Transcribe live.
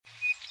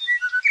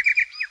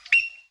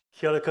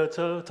Kia ora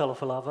koutou,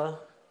 talofalava.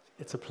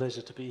 It's a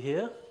pleasure to be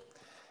here.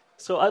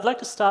 So I'd like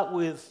to start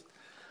with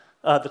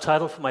the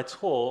title for my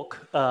talk.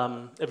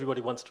 Everybody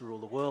wants to rule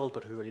the world,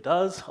 but who really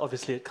does?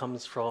 Obviously, it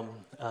comes from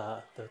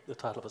the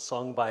title of a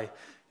song by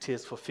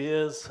Tears for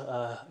Fears,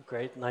 a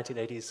great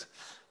 1980s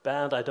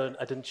band. I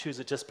didn't choose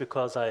it just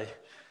because I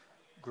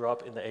grew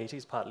up in the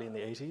 80s, partly in the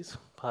 80s,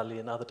 partly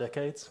in other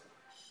decades.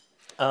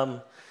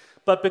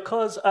 But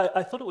because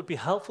I thought it would be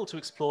helpful to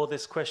explore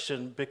this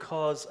question,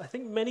 because I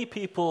think many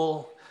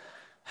people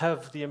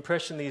have the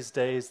impression these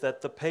days that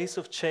the pace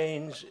of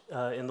change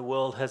in the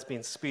world has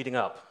been speeding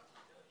up.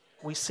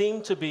 We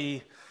seem to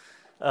be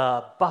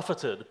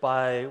buffeted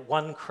by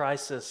one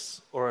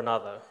crisis or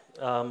another.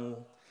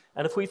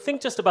 And if we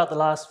think just about the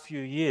last few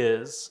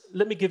years,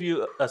 let me give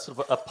you a sort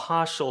of a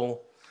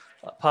partial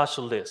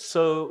list.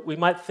 So we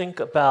might think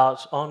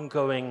about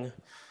ongoing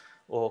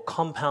or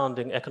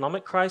compounding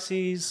economic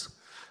crises,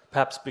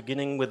 perhaps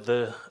beginning with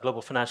the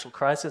global financial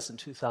crisis in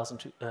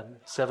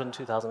 2007,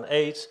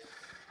 2008,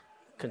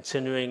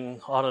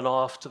 continuing on and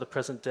off to the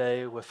present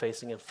day. We're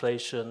facing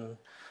inflation,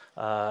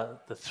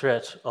 the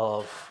threat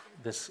of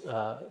this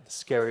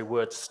scary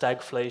word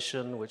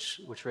stagflation, which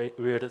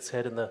reared its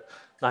head in the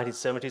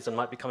 1970s and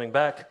might be coming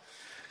back.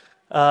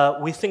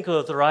 We think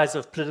of the rise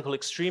of political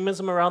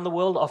extremism around the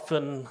world,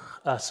 often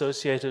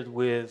associated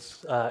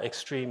with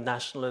extreme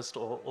nationalist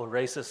or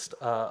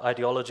racist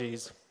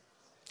ideologies.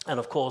 And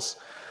of course,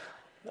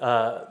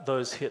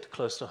 those hit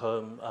close to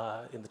home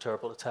in the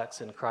terrible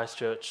attacks in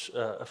Christchurch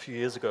a few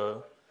years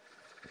ago.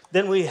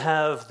 Then we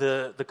have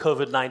the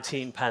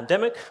COVID-19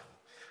 pandemic,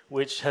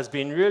 which has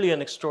been really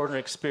an extraordinary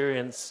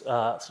experience,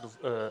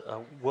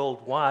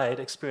 worldwide,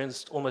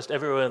 experienced almost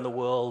everywhere in the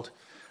world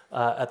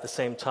at the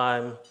same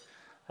time.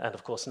 And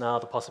of course now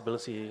the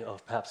possibility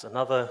of perhaps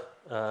another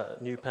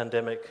new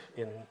pandemic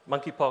in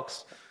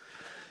monkeypox.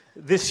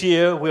 This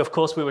year, we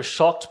were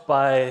shocked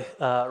by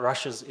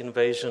Russia's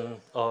invasion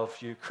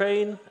of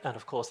Ukraine, and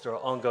of course there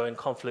are ongoing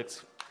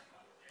conflicts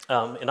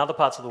in other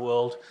parts of the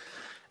world.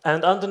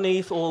 And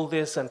underneath all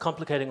this and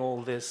complicating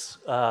all this,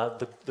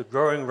 the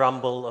growing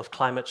rumble of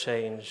climate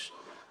change,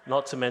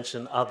 not to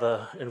mention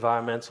other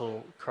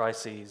environmental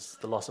crises,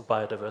 the loss of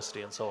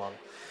biodiversity and so on.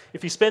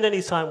 If you spend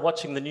any time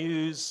watching the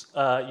news,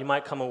 you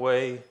might come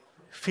away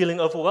feeling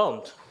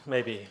overwhelmed,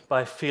 maybe,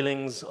 by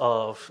feelings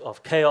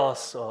of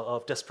chaos,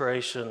 of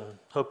desperation,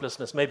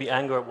 hopelessness, maybe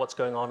anger at what's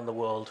going on in the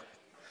world.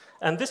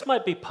 And this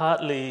might be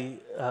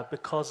partly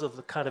because of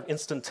the kind of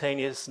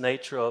instantaneous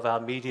nature of our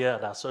media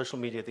and our social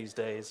media these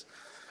days.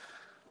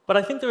 But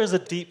I think there is a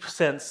deep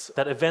sense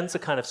that events are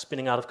kind of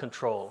spinning out of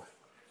control,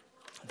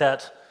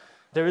 that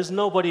there is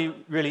nobody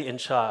really in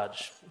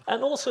charge,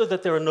 and also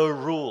that there are no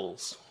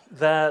rules,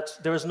 that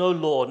there is no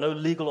law, no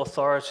legal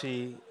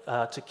authority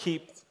to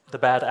keep the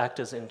bad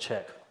actors in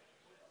check.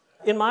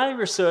 In my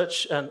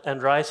research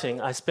and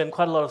writing, I spend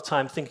quite a lot of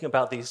time thinking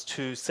about these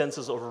two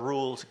senses of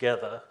rule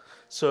together.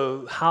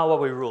 So how are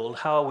we ruled?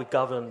 How are we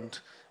governed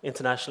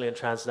internationally and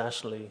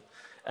transnationally?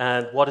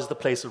 And what is the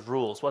place of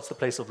rules? What's the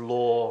place of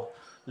law,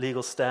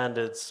 legal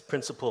standards,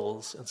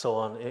 principles, and so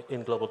on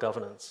in global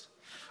governance?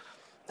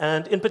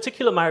 And in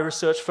particular, my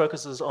research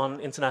focuses on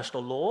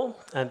international law,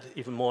 and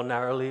even more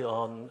narrowly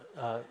on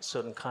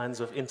certain kinds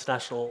of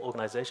international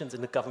organizations,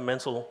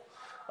 intergovernmental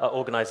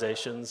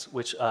organizations,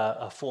 which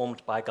are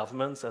formed by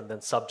governments and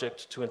then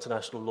subject to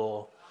international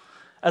law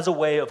as a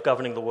way of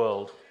governing the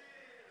world.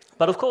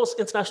 But of course,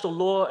 international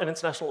law and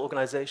international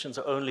organizations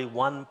are only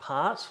one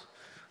part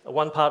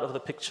of the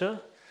picture.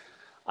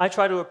 I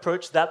try to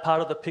approach that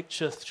part of the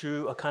picture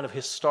through a kind of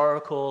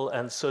historical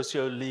and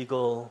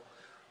socio-legal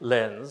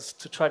lens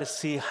to try to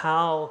see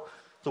how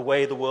the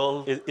way the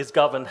world is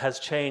governed has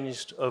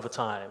changed over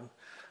time.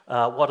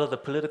 What are the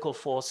political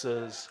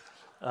forces?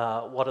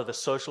 What are the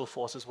social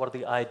forces? What are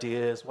the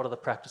ideas? What are the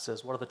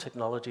practices? What are the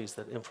technologies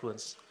that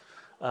influence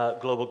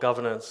global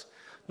governance?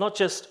 Not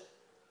just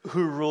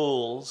who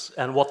rules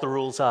and what the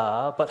rules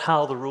are, but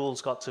how the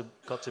rules got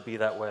to be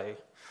that way.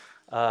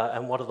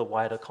 And what are the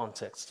wider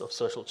contexts of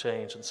social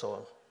change and so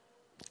on.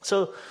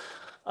 So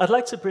I'd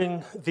like to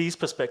bring these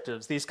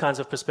perspectives, these kinds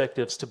of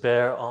perspectives to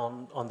bear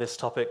on this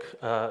topic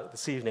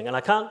this evening. And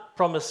I can't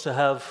promise to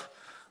have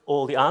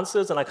all the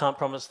answers, and I can't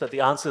promise that the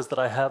answers that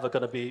I have are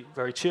going to be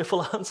very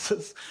cheerful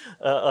answers,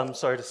 I'm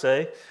sorry to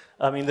say.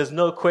 I mean, there's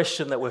no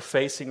question that we're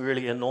facing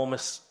really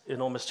enormous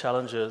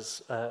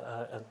challenges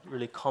and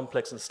really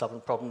complex and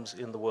stubborn problems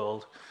in the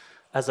world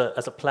as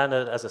a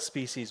planet, as a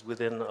species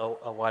within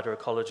a wider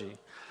ecology.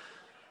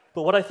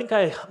 But what I think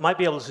I might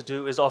be able to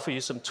do is offer you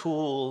some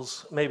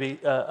tools, maybe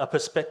a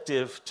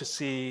perspective to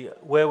see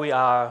where we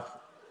are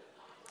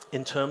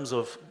in terms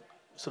of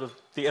sort of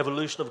the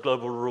evolution of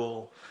global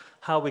rule,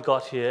 how we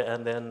got here,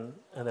 and then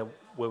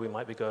where we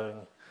might be going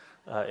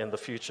in the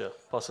future,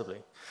 possibly.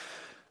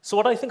 So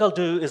what I think I'll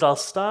do is I'll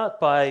start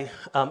by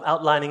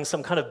outlining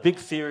some kind of big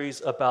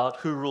theories about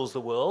who rules the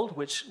world,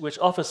 which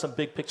offer some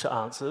big picture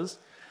answers.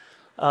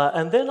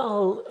 And then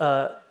I'll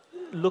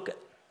look at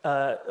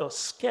or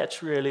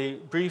sketch really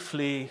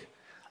briefly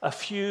a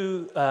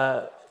few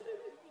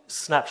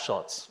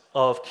snapshots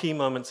of key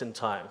moments in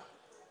time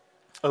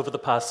over the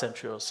past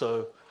century or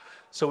so.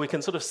 So we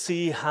can sort of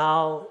see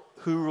how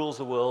who rules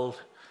the world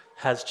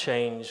has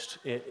changed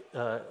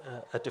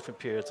at different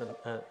periods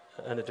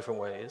and in different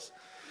ways.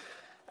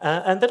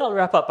 And then I'll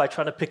wrap up by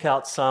trying to pick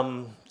out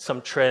some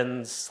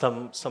trends,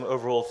 some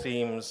overall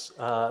themes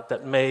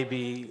that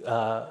maybe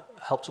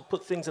help to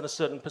put things in a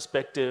certain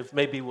perspective,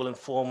 maybe will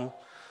inform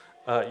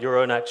your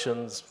own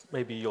actions,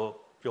 maybe your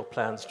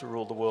plans to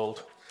rule the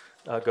world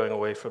going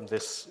away from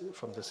this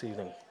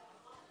evening.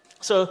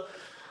 So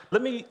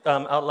let me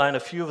outline a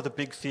few of the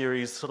big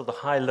theories, sort of the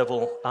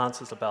high-level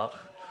answers about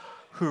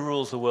who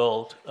rules the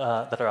world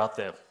that are out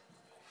there.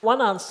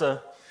 One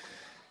answer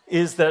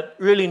is that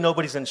really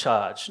nobody's in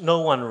charge, no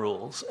one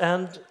rules.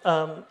 And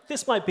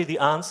this might be the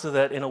answer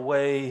that in a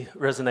way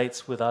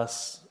resonates with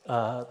us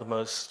the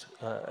most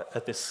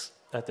at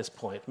this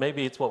point.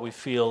 Maybe it's what we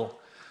feel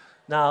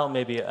now,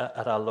 maybe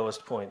at our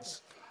lowest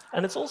points.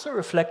 And it's also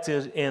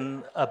reflected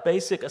in a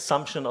basic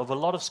assumption of a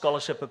lot of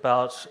scholarship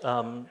about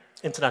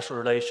international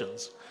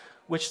relations,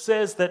 which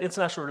says that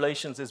international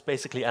relations is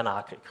basically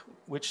anarchic,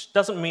 which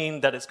doesn't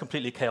mean that it's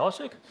completely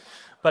chaotic,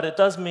 but it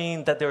does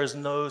mean that there is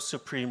no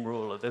supreme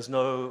ruler. There's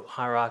no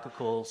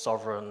hierarchical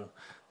sovereign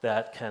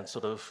that can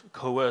sort of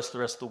coerce the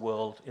rest of the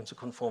world into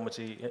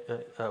conformity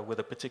with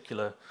a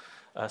particular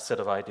set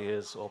of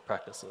ideas or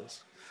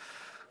practices.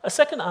 A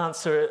second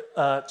answer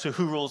to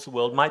who rules the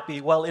world might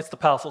be, well, it's the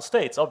powerful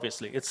states,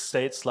 obviously. It's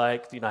states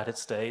like the United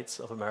States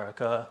of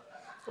America,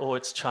 or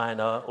it's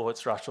China, or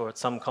it's Russia, or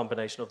it's some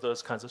combination of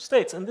those kinds of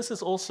states. And this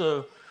is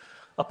also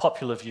a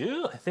popular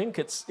view. I think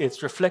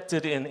it's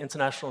reflected in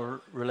international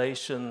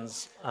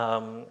relations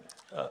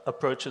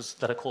approaches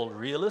that are called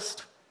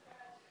realist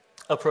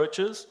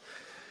approaches.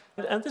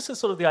 And this is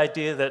sort of the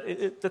idea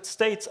that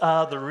states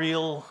are the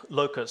real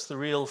locus, the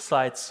real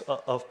sites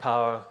of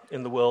power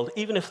in the world,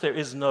 even if there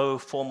is no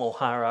formal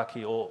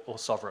hierarchy or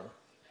sovereign.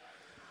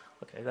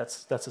 Okay,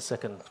 that's a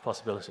second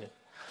possibility.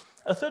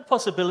 A third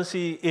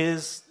possibility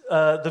is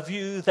the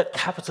view that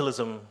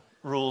capitalism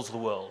rules the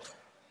world.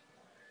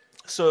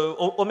 So,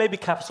 or maybe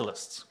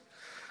capitalists,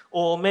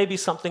 or maybe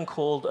something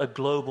called a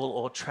global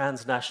or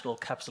transnational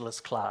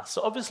capitalist class.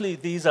 So obviously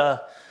these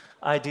are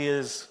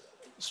ideas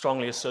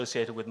strongly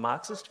associated with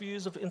Marxist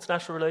views of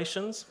international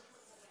relations.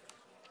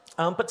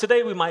 But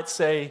today we might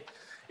say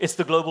it's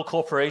the global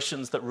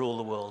corporations that rule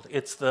the world.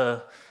 It's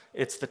the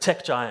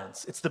tech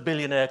giants. It's the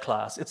billionaire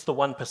class. It's the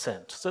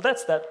 1%. So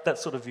that's that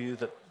sort of view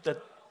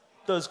that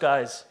those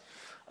guys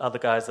are the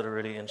guys that are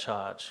really in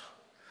charge.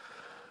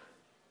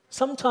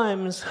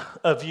 Sometimes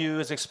a view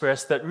is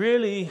expressed that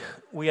really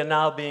we are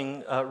now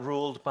being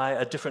ruled by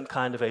a different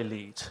kind of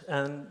elite,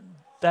 and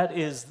that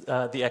is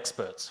the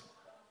experts.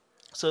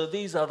 So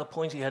these are the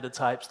pointy-headed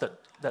types that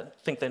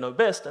think they know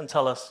best and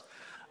tell us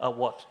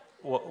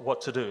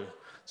what to do.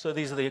 So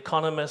these are the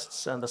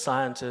economists and the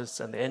scientists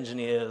and the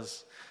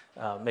engineers,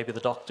 maybe the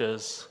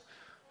doctors,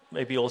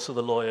 maybe also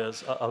the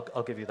lawyers.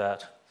 I'll give you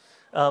that.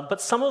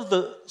 But some of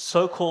the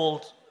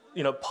so-called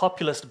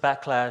populist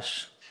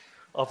backlash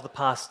of the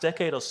past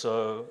decade or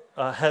so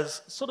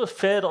has sort of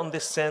fed on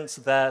this sense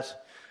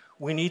that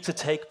we need to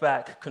take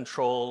back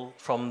control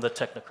from the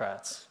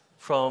technocrats,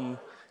 from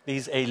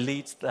these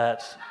elites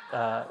that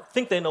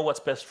think they know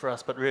what's best for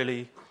us, but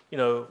really,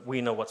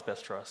 we know what's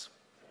best for us.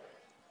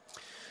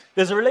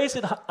 There's a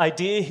related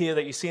idea here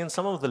that you see in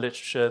some of the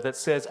literature that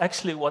says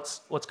actually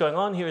what's going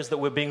on here is that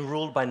we're being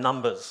ruled by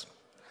numbers.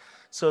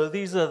 So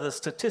these are the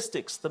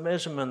statistics, the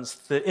measurements,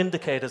 the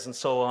indicators, and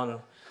so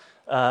on,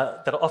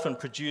 that are often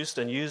produced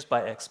and used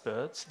by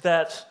experts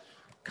that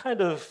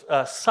kind of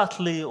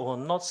subtly or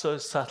not so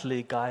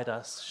subtly guide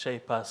us,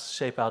 shape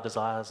our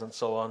desires, and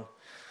so on.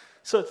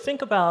 So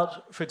think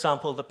about, for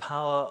example, the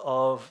power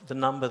of the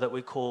number that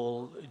we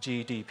call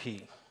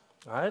GDP,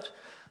 right?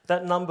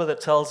 That number that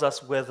tells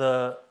us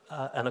whether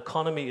an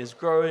economy is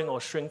growing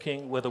or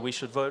shrinking, whether we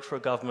should vote for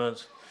a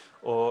government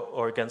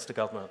or against a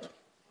government.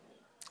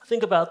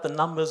 Think about the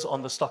numbers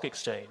on the stock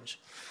exchange.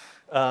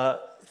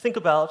 Think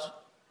about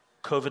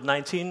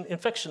COVID-19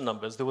 infection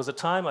numbers. There was a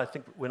time, I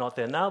think we're not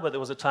there now, but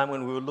there was a time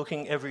when we were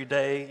looking every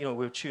day, we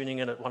were tuning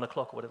in at 1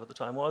 o'clock or whatever the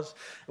time was,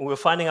 and we were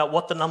finding out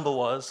what the number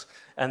was,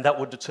 and that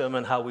would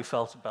determine how we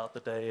felt about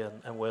the day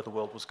and where the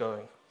world was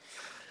going.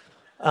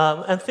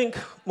 And think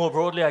more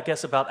broadly, I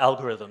guess, about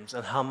algorithms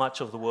and how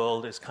much of the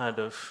world is kind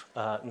of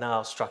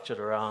now structured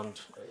around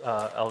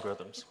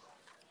algorithms.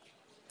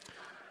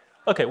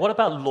 Okay, what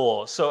about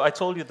law? So I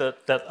told you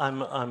that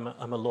I'm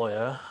a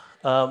lawyer.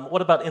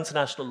 What about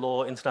international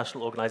law,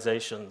 international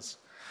organizations?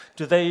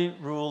 Do they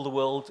rule the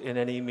world in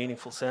any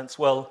meaningful sense?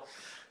 Well,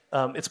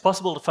 it's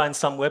possible to find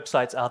some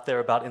websites out there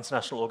about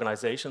international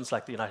organizations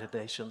like the United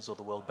Nations or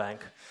the World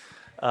Bank,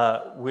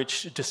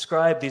 which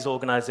describe these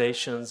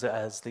organizations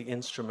as the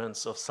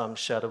instruments of some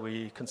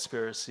shadowy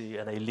conspiracy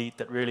and elite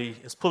that really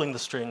is pulling the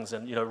strings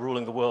and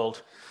ruling the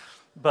world.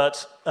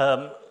 But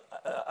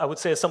I would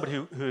say, as somebody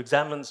who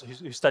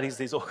studies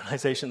these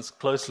organizations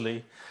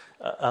closely,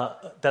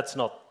 that's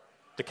not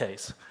the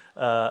case,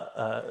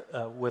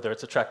 whether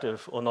it's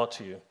attractive or not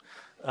to you.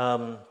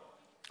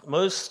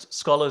 Most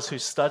scholars who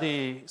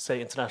study, say,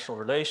 international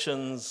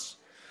relations,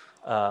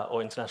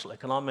 or international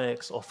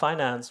economics or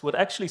finance would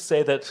actually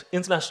say that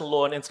international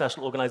law and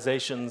international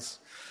organizations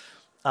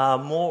are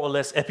more or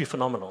less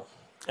epiphenomenal.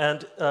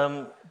 And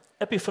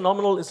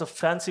epiphenomenal is a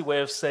fancy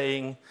way of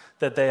saying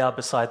that they are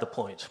beside the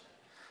point,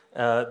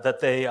 that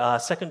they are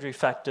secondary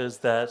factors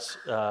that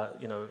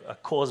are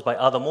caused by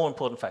other more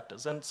important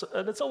factors. And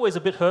it's always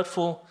a bit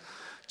hurtful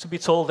to be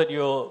told that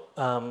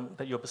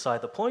you're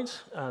beside the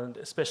point, and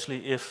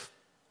especially if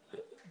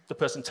the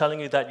person telling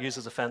you that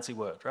uses a fancy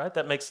word, right?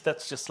 Makes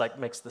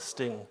the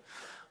sting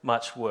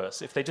much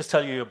worse. If they just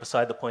tell you you're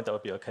beside the point, that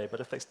would be okay.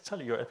 But if they tell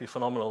you you're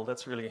epiphenomenal,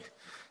 that's really,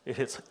 it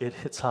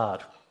hits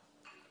hard.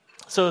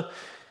 So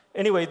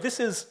anyway,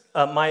 this is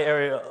my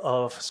area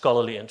of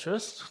scholarly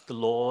interest, the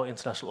law,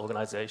 international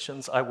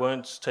organizations. I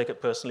won't take it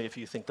personally if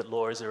you think that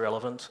law is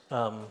irrelevant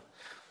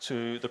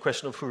to the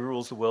question of who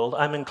rules the world.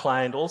 I'm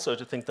inclined also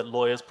to think that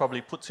lawyers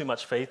probably put too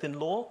much faith in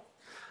law,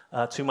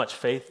 too much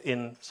faith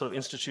in sort of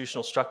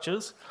institutional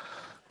structures.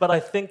 But I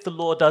think the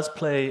law does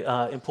play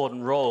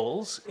important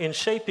roles in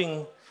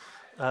shaping,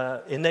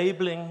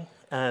 enabling,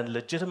 and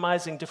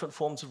legitimizing different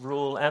forms of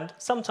rule, and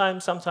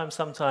sometimes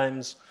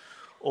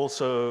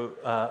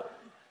also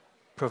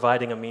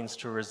providing a means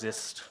to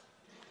resist,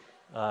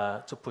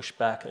 to push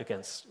back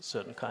against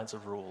certain kinds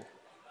of rule.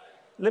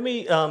 Let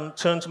me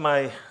turn to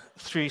my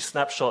 3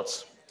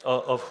 snapshots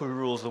of who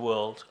rules the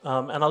world,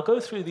 and I'll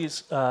go through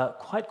these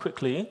quite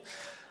quickly.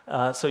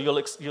 So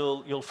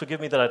you'll forgive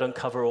me that I don't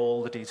cover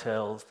all the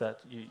details that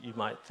you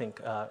might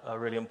think are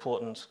really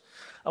important.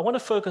 I want to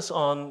focus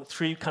on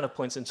 3 kind of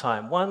points in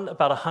time. One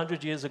about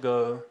 100 years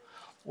ago,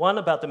 one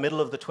about the middle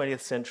of the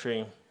 20th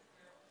century,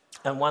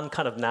 and one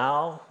kind of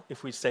now.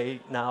 If we say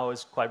now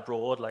is quite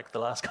broad, like the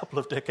last couple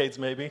of decades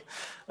maybe.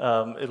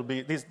 It'll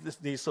be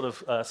these sort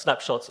of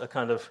snapshots are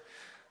kind of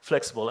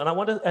flexible. And I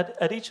want to,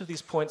 at each of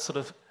these points, sort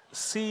of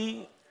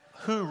see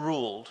who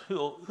ruled,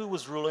 who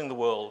was ruling the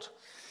world.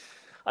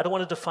 I don't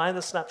want to define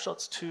the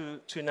snapshots too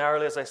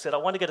narrowly, as I said. I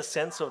want to get a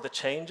sense of the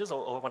changes,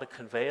 or I want to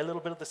convey a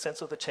little bit of the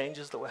sense of the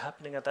changes that were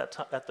happening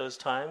at those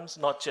times,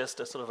 not just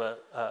a sort of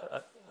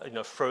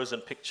a frozen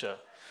picture.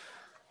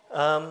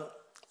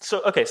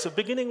 So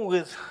beginning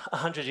with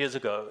 100 years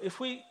ago, if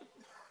we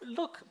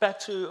look back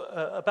to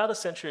about a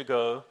century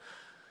ago,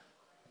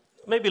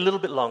 maybe a little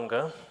bit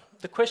longer,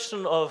 the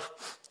question of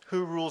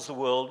who rules the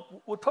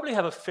world would probably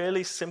have a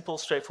fairly simple,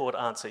 straightforward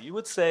answer. You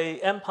would say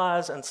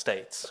empires and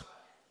states.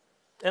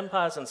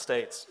 Empires and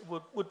states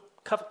would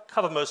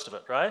cover most of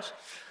it, right?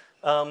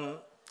 And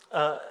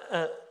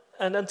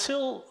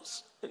until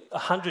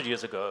 100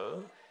 years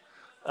ago,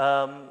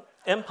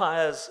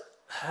 empires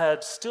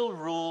had still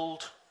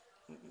ruled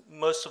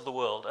most of the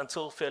world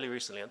until fairly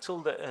recently, until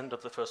the end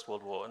of the First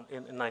World War,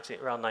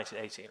 around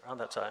 1918, around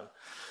that time.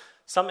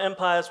 Some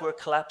empires were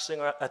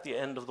collapsing at the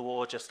end of the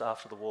war, just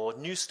after the war.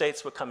 New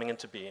states were coming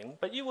into being,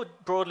 but you would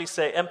broadly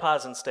say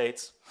empires and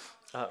states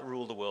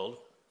rule the world.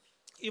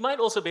 You might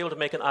also be able to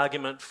make an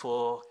argument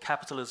for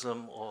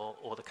capitalism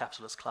or the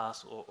capitalist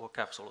class or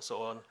capital or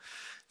so on.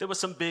 There were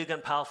some big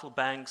and powerful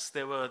banks.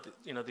 There were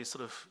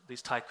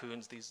these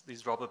tycoons,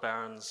 these robber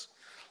barons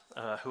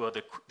who are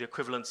the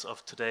equivalents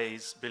of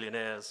today's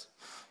billionaires.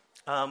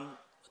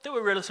 There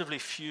were relatively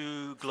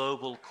few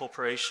global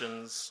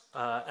corporations,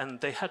 and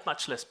they had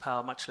much less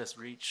power, much less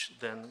reach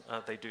than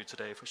they do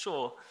today, for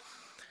sure.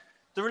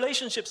 The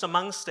relationships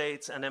among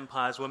states and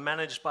empires were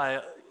managed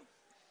by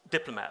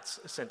diplomats,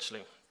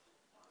 essentially.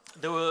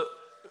 There were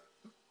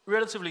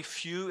relatively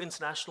few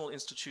international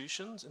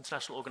institutions,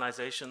 international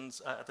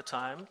organizations at the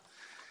time,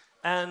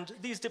 and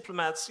these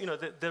diplomats,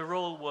 their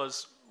role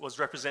was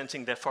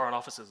representing their foreign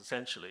offices,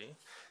 essentially.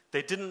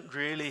 They didn't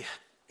really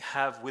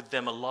have with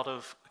them a lot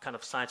of kind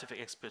of scientific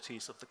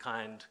expertise of the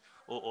kind,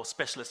 or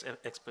specialist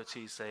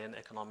expertise, say, in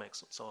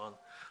economics and so on,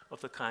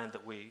 of the kind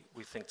that we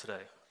think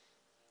today.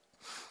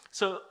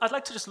 So I'd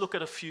like to just look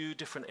at a few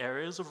different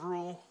areas of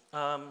rule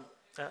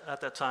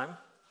at that time.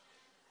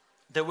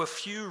 There were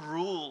few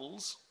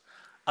rules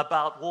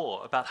about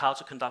war, about how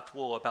to conduct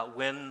war, about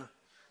when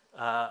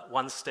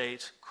one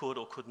state could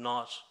or could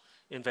not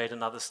invade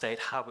another state,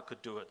 how it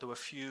could do it. There were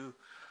few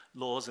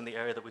laws in the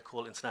area that we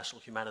call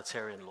international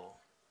humanitarian law.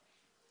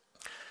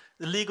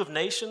 The League of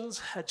Nations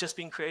had just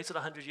been created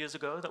 100 years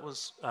ago. That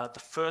was the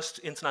first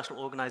international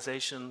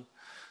organization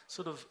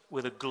sort of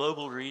with a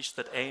global reach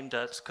that aimed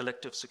at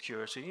collective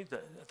security,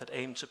 that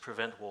aimed to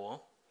prevent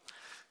war.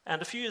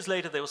 And a few years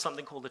later, there was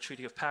something called the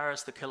Treaty of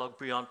Paris, the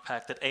Kellogg-Briand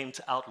Pact, that aimed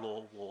to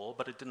outlaw war,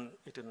 but it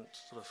didn't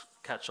sort of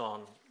catch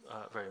on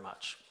very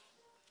much.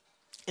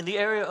 In the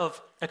area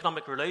of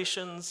economic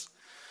relations,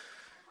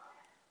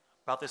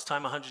 about this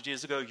time 100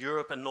 years ago,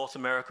 Europe and North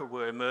America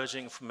were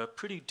emerging from a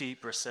pretty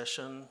deep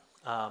recession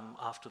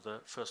after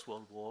the First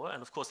World War,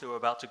 and of course they were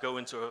about to go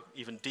into an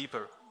even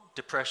deeper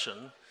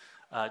depression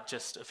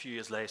just a few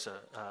years later,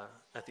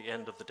 at the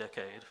end of the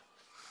decade,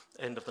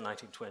 end of the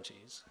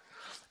 1920s.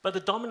 But the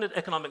dominant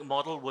economic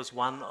model was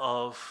one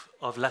of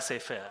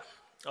laissez-faire,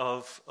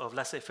 of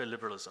laissez-faire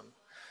liberalism.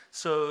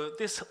 So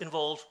this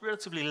involved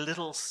relatively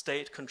little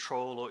state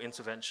control or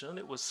intervention.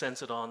 It was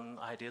centered on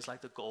ideas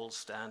like the gold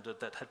standard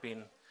that had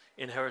been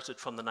inherited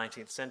from the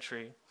 19th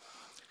century.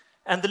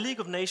 And the League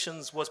of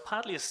Nations was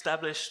partly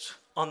established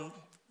on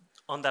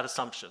that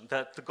assumption,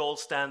 that the gold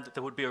standard,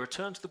 there would be a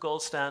return to the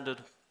gold standard,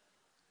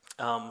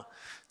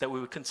 that we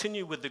would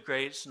continue with the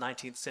great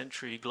 19th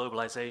century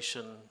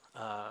globalization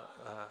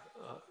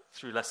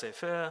through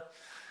laissez-faire,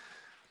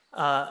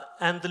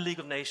 and the League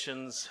of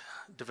Nations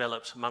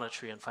developed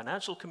monetary and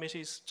financial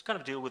committees to kind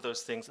of deal with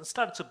those things and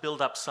started to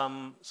build up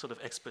some sort of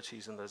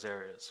expertise in those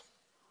areas.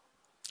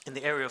 In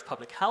the area of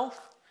public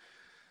health,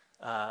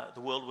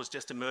 the world was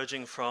just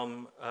emerging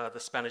from the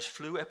Spanish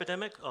flu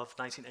epidemic of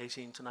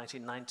 1918 to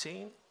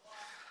 1919,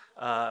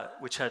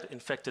 which had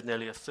infected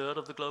nearly a third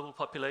of the global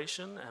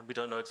population, and we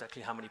don't know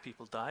exactly how many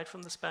people died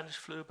from the Spanish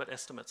flu, but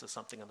estimates are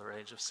something in the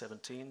range of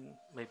 17,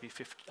 maybe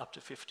 50, up to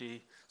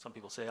 50, some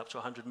people say up to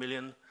 100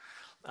 million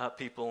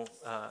people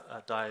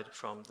died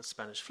from the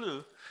Spanish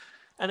flu.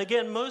 And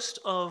again, most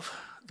of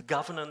the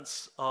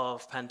governance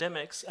of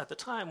pandemics at the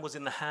time was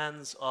in the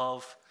hands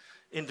of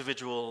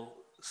individual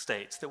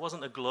states. There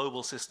wasn't a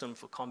global system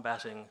for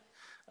combating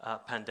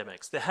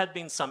pandemics. There had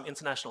been some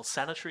international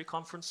sanitary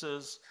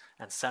conferences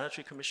and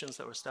sanitary commissions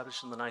that were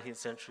established in the 19th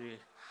century,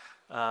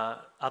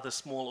 other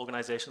small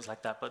organizations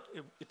like that, but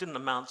it didn't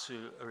amount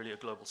to really a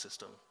global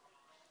system.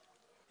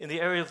 In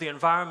the area of the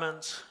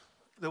environment,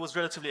 there was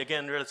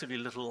relatively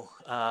little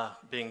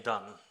being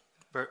done,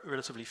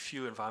 relatively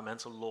few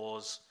environmental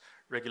laws,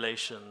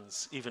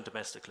 regulations, even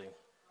domestically.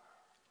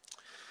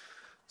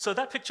 So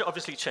that picture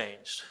obviously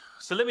changed.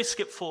 So let me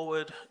skip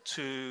forward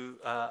to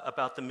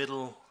about the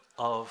middle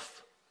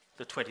of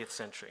the 20th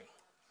century.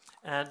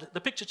 And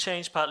the picture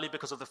changed partly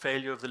because of the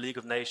failure of the League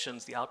of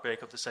Nations, the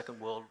outbreak of the Second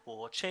World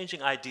War,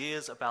 changing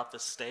ideas about the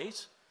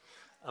state,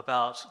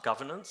 about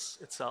governance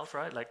itself,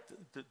 right? Like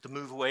the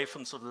move away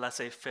from sort of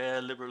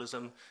laissez-faire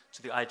liberalism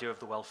to the idea of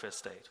the welfare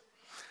state.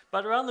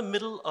 But around the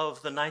middle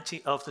of the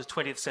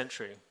 20th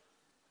century,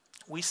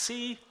 we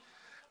see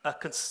a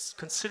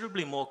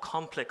considerably more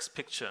complex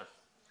picture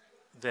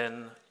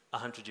than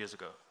 100 years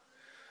ago.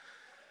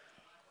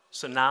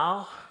 So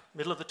now,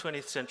 middle of the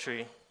 20th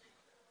century,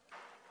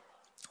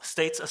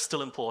 states are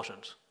still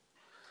important,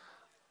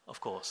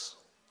 of course.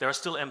 There are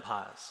still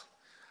empires.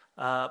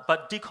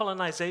 But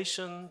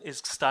decolonization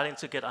is starting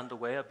to get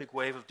underway. A big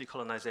wave of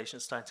decolonization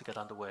is starting to get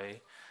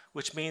underway,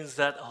 which means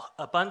that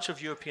a bunch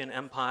of European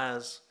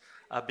empires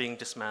are being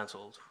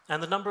dismantled.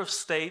 And the number of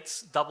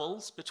states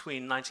doubles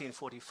between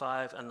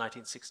 1945 and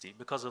 1960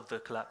 because of the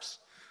collapse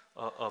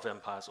of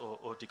empires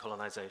or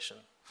decolonization.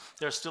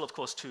 There are still, of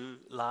course, two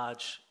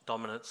large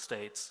dominant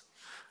states,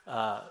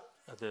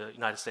 the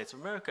United States of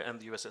America and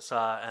the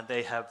USSR, and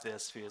they have their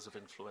spheres of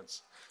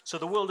influence. So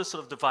the world is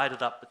sort of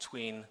divided up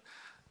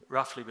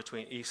roughly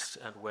between East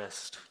and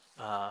West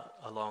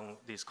along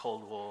these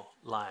Cold War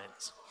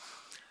lines.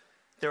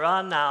 There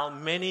are now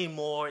many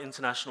more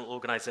international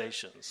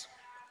organizations.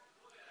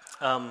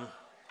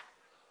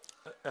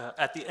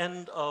 At the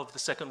end of the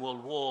Second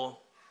World War,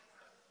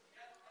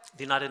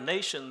 the United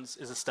Nations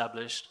is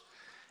established,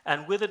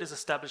 and with it is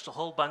established a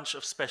whole bunch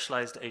of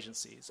specialized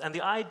agencies. And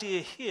the idea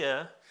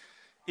here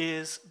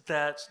is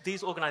that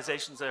these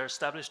organizations are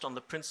established on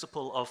the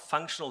principle of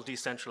functional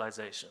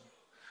decentralization,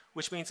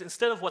 which means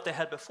instead of what they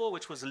had before,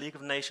 which was the League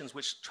of Nations,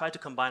 which tried to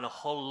combine a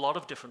whole lot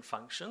of different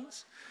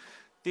functions,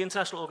 the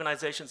international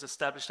organizations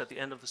established at the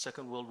end of the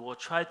Second World War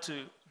tried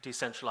to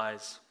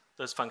decentralize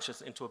those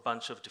functions into a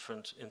bunch of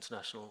different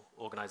international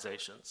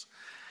organizations.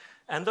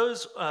 And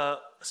those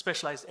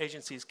specialized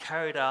agencies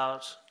carried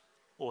out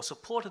or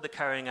supported the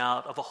carrying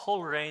out of a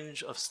whole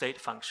range of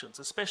state functions,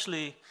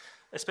 especially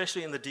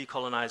in the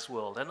decolonized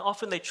world. And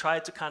often they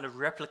tried to kind of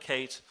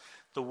replicate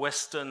the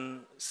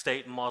Western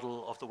state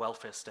model of the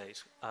welfare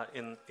state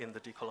in the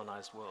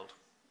decolonized world.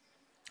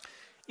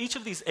 Each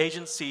of these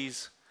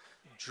agencies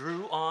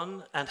drew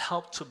on and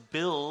helped to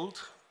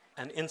build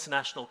an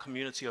international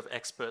community of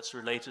experts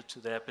related to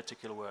their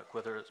particular work,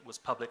 whether it was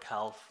public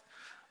health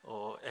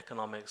or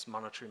economics,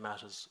 monetary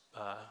matters,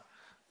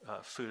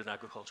 food and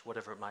agriculture,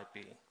 whatever it might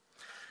be.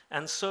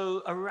 And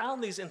so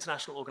around these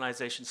international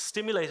organizations,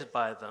 stimulated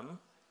by them,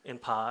 in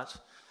part,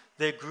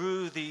 there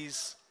grew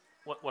these,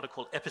 what are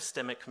called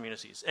epistemic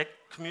communities,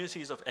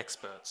 communities of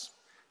experts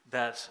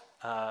that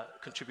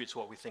contribute to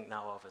what we think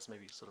now of as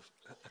maybe sort of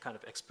a kind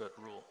of expert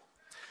rule.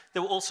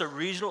 There were also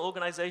regional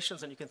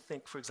organizations, and you can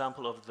think, for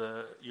example, of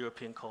the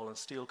European Coal and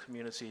Steel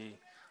Community,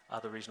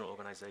 other regional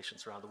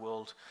organizations around the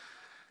world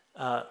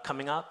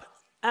coming up,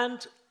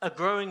 and a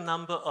growing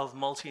number of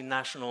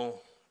multinational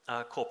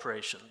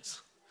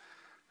corporations.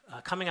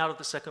 Coming out of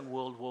the Second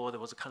World War, there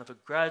was a kind of a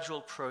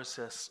gradual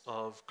process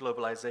of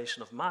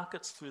globalization of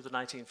markets through the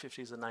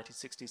 1950s and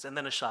 1960s, and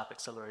then a sharper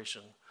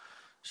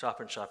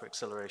and sharper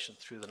acceleration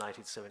through the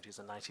 1970s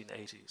and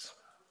 1980s.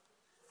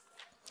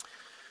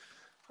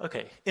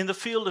 Okay, in the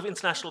field of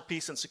international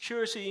peace and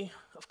security,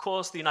 of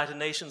course, the United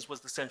Nations was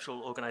the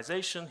central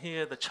organization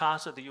here.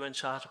 The UN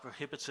Charter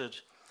prohibited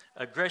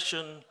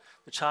aggression.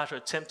 The Charter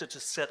attempted to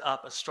set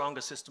up a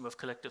stronger system of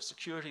collective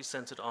security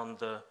centered on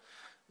the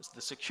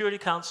Security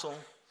Council.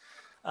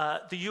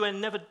 The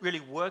UN never really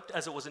worked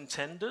as it was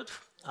intended.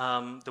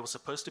 There was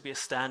supposed to be a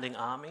standing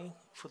army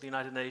for the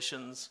United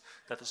Nations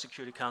that the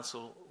Security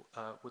Council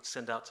would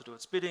send out to do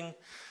its bidding.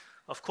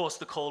 Of course,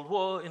 the Cold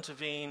War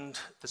intervened,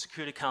 the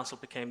Security Council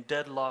became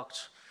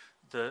deadlocked,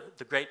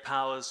 the great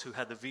powers who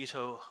had the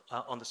veto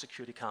on the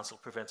Security Council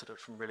prevented it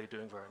from really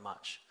doing very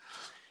much.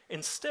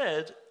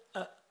 Instead,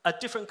 a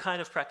different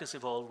kind of practice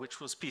evolved, which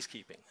was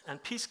peacekeeping.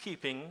 And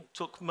peacekeeping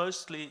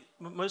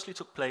mostly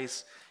took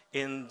place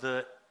in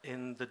the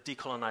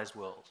decolonized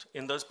world,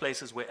 in those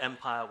places where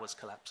empire was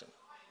collapsing.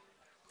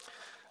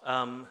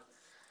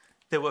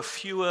 There were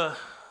fewer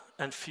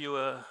and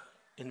fewer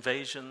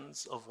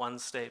invasions of one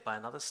state by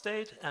another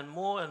state, and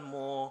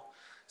more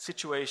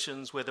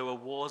situations where there were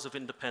wars of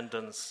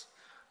independence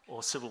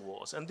or civil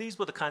wars. And these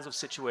were the kinds of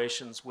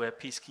situations where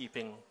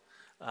peacekeeping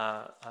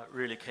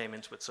really came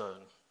into its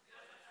own.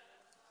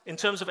 In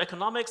terms of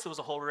economics, there was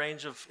a whole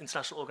range of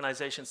international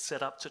organizations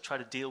set up to try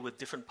to deal with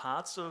different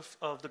parts of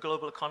the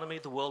global economy: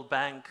 the World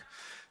Bank,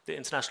 the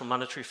International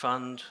Monetary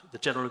Fund, the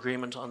General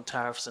Agreement on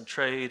Tariffs and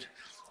Trade,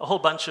 a whole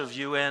bunch of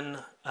UN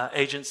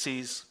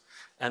agencies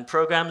and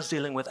programs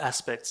dealing with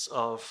aspects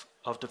of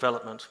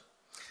development.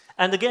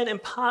 And again, in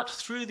part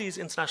through these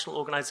international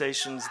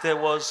organizations, there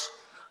was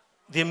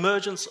the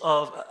emergence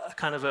of a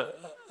kind of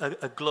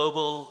a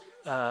global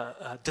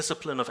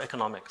discipline of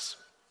economics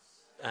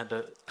and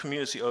a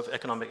community of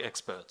economic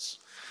experts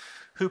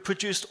who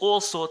produced all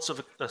sorts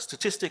of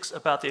statistics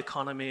about the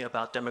economy,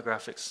 about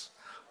demographics,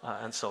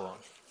 and so on.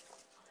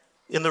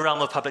 In the realm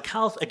of public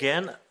health,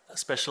 again, a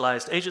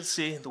specialized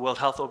agency, the World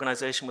Health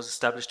Organization, was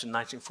established in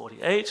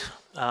 1948.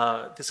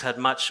 This had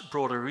much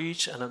broader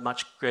reach and a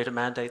much greater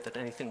mandate than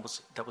anything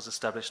that was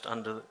established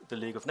under the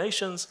League of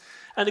Nations.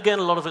 And again,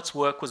 a lot of its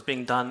work was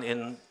being done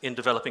in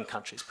developing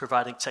countries,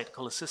 providing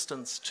technical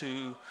assistance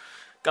to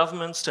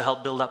governments to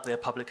help build up their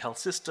public health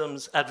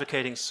systems,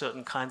 advocating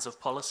certain kinds of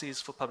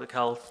policies for public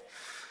health,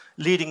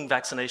 leading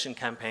vaccination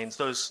campaigns,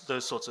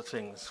 those sorts of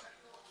things.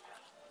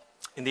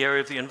 In the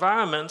area of the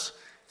environment,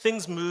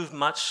 things moved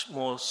much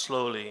more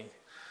slowly.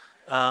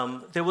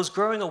 There was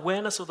growing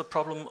awareness of the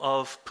problem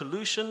of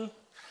pollution,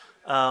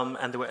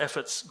 and there were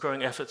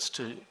growing efforts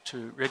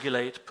to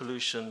regulate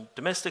pollution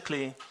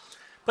domestically.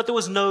 But there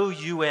was no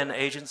UN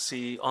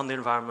agency on the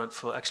environment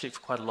for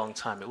quite a long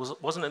time. It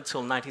wasn't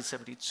until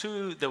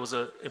 1972 there was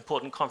an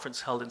important conference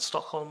held in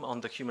Stockholm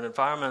on the human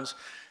environment,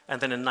 and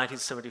then in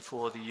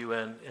 1974 the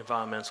UN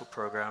Environmental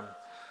Programme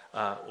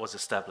was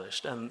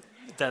established, and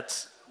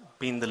that's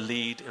been the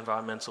lead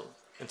environmental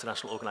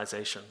international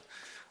organization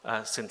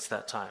since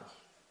that time.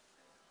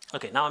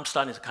 Okay, now I'm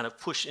starting to kind of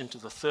push into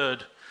the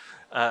third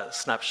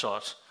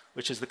snapshot,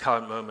 which is the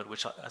current moment,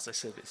 which, as I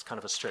said, is kind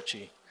of a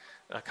stretchy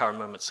current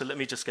moment. So let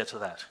me just get to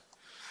that.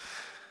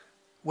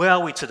 Where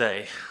are we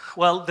today?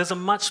 Well, there's a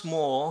much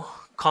more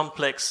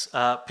complex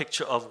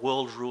picture of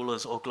world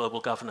rulers or global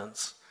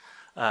governance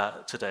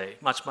today,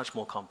 much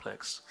more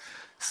complex.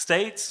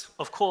 States,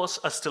 of course,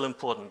 are still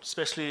important,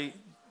 especially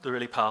the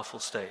really powerful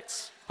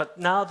states. But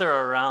now there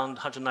are around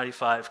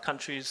 195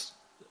 countries,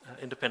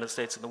 independent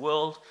states in the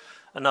world,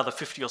 another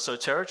 50 or so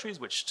territories,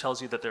 which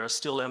tells you that there are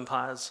still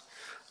empires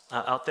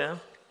out there.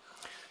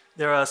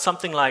 There are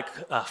something like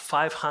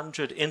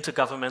 500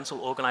 intergovernmental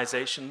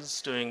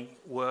organizations doing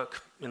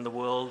work in the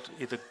world,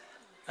 either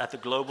at the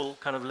global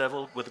kind of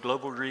level with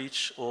global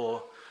reach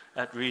or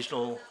at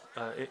regional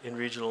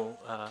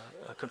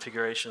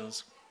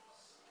configurations.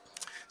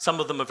 Some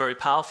of them are very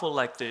powerful,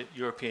 like the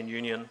European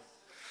Union,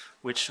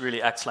 which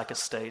really acts like a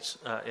state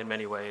in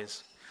many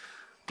ways.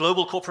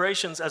 Global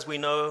corporations, as we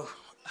know,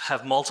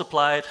 have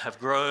multiplied, have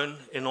grown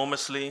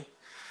enormously.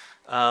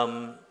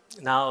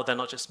 Now they're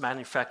not just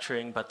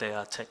manufacturing, but they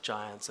are tech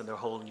giants, and they're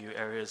whole new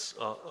areas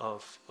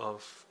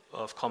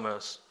of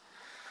commerce.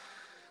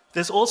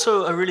 There's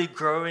also a really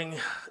growing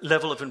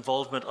level of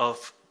involvement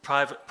of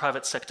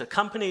private sector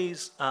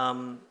companies,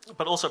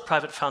 but also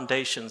private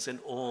foundations in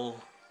all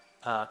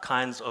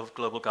kinds of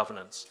global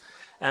governance.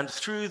 And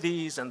through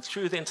these and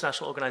through the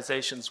international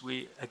organizations,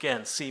 we,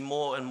 again, see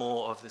more and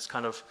more of this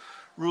kind of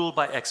rule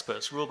by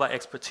experts, rule by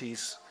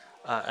expertise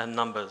and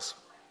numbers.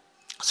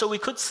 So we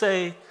could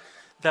say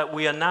that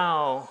we are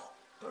now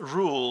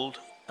ruled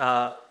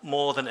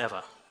more than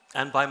ever,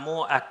 and by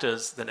more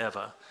actors than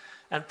ever,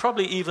 and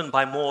probably even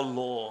by more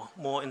law,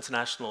 more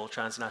international,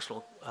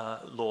 transnational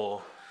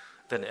law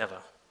than ever.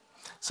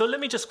 So let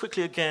me just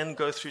quickly again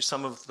go through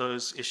some of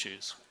those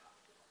issues.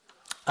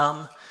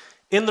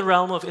 In the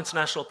realm of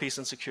international peace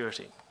and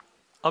security,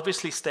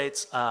 obviously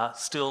states are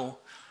still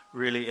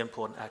really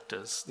important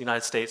actors. The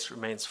United States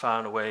remains far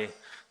and away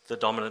the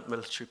dominant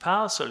military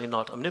power, certainly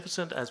not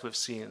omnipotent, as we've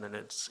seen in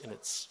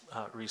its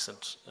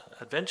recent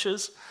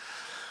adventures.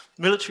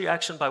 Military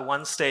action by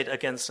one state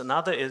against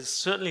another is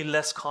certainly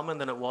less common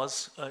than it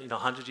was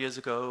 100 years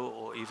ago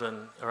or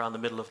even around the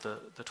middle of the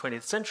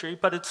 20th century,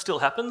 but it still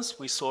happens.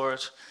 We saw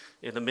it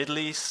in the Middle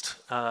East,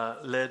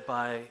 led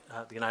by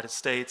the United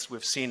States.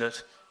 We've seen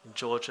it in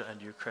Georgia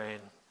and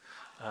Ukraine,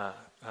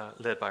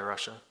 led by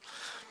Russia.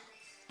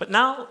 But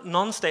now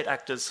non-state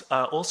actors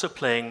are also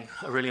playing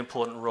a really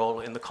important role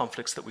in the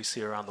conflicts that we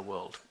see around the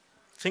world.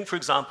 Think, for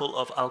example,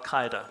 of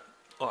Al-Qaeda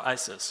or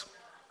ISIS,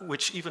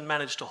 which even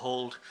managed to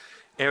hold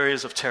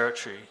areas of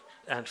territory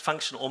and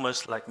function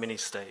almost like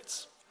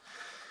mini-states.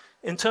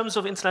 In terms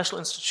of international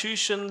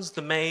institutions,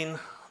 the main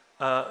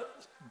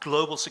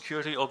global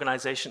security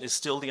organization is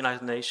still the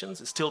United Nations.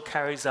 It still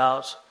carries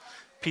out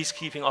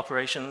peacekeeping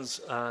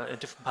operations in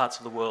different parts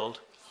of the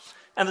world.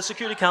 And the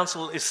Security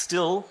Council is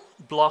still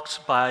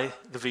blocked by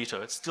the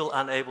veto. It's still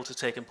unable to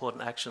take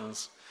important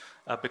actions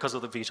because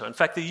of the veto. In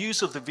fact, the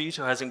use of the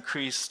veto has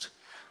increased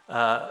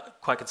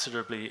quite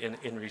considerably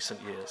in recent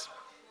years.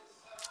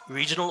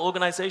 Regional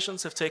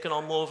organizations have taken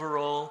on more of a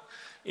role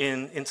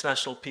in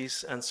international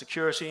peace and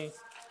security.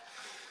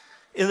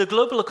 In the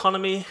global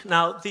economy,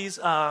 now these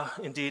are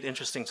indeed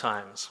interesting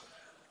times.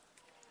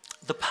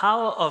 The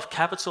power of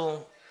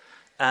capital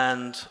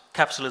and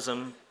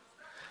capitalism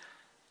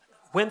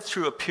went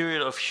through a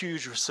period of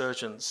huge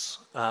resurgence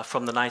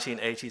from the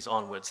 1980s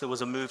onwards. There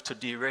was a move to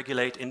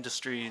deregulate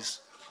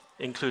industries,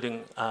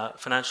 including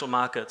financial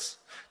markets,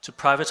 to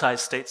privatize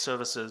state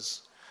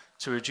services,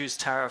 to reduce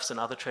tariffs and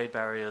other trade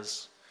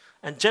barriers,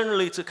 and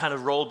generally to kind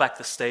of roll back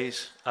the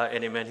state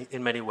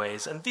in many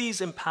ways. And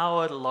these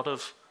empowered a lot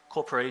of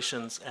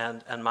corporations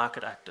and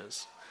market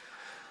actors.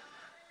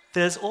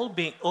 There's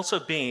also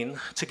been,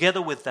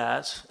 together with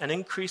that, an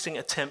increasing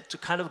attempt to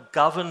kind of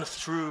govern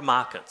through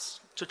markets,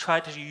 to try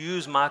to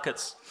use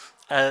markets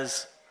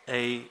as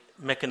a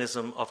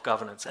mechanism of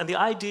governance. And the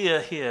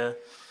idea here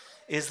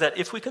is that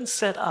if we can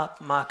set up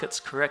markets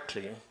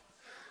correctly,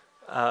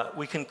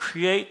 we can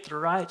create the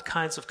right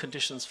kinds of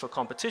conditions for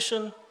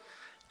competition,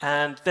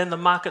 and then the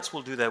markets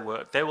will do their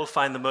work. They will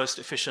find the most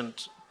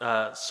efficient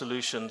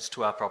solutions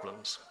to our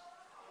problems.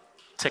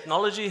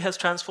 Technology has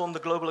transformed the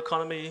global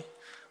economy.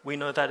 We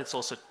know that it's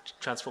also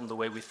transformed the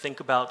way we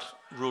think about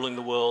ruling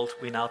the world.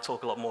 We now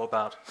talk a lot more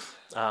about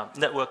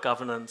network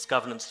governance,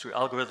 governance through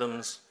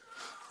algorithms.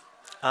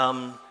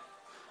 Over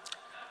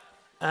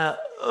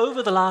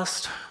the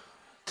last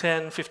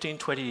 10, 15,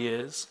 20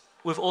 years,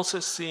 we've also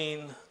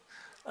seen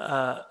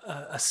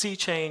a sea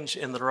change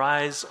in the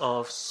rise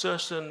of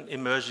certain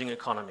emerging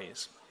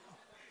economies.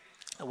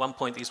 At one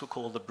point, these were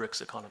called the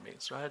BRICS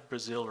economies, right?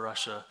 Brazil,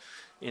 Russia,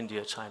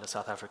 India, China,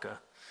 South Africa.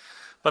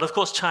 But of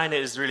course, China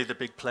is really the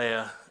big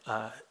player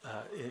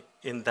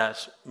in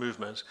that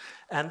movement.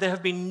 And there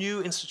have been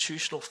new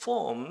institutional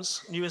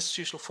forms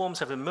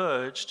have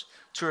emerged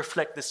to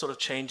reflect this sort of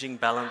changing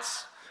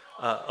balance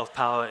of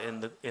power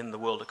in the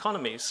world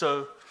economy.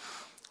 So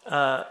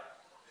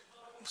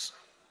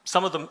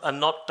some of them are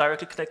not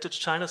directly connected to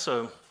China.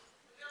 So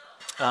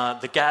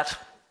the GATT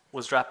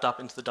was wrapped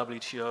up into the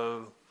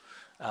WTO,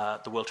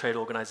 the World Trade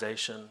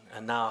Organization,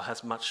 and now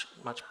has much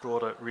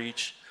broader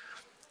reach.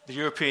 The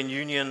European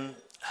Union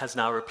has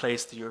now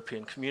replaced the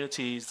European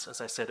communities.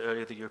 As I said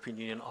earlier, the European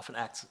Union often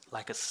acts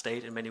like a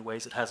state in many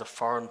ways. It has a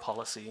foreign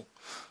policy.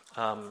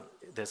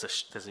 There's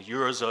a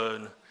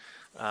Eurozone,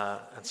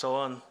 and so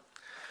on.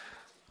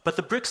 But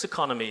the BRICS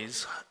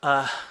economies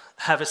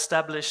have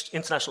established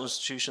international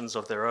institutions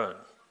of their own.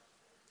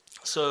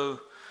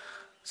 So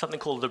something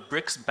called the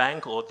BRICS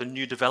Bank, or the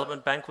New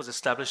Development Bank, was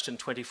established in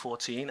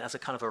 2014 as a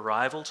kind of a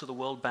rival to the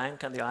World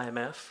Bank and the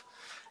IMF.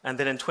 And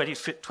then in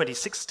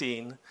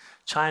 2016,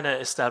 China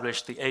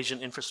established the Asian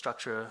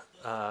Infrastructure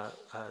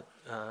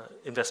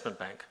Investment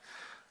Bank,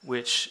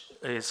 which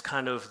is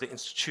kind of the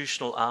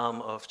institutional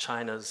arm of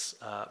China's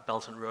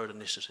Belt and Road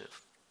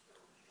Initiative.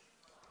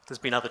 There's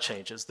been other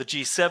changes. The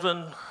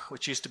G7,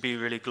 which used to be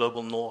really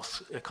global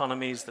north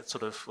economies, that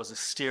sort of was a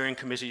steering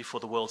committee for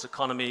the world's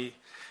economy,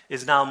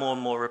 is now more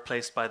and more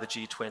replaced by the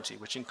G20,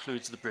 which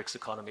includes the BRICS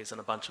economies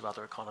and a bunch of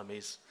other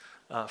economies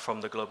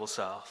from the global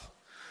south.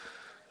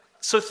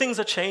 So things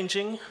are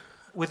changing.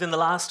 Within the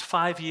last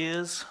 5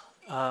 years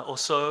or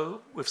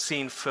so, we've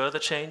seen further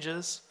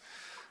changes.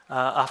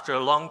 After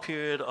a long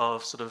period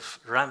of sort of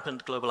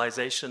rampant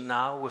globalization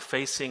now, we're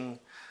facing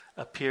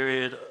a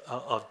period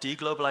of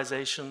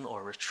deglobalization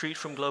or retreat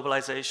from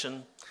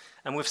globalization.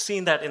 And we've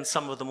seen that in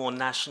some of the more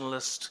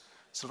nationalist,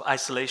 sort of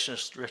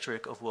isolationist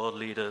rhetoric of world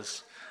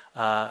leaders.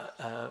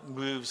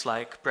 Moves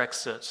like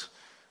Brexit,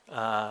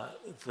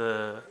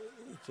 the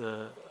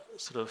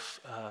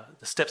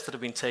steps that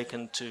have been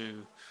taken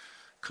to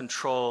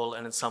control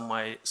and in some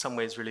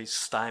ways really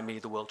stymie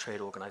the World Trade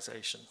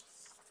Organization.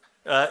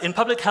 In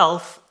public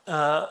health,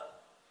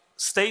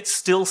 states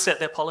still set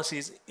their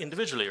policies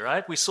individually,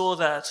 right? We saw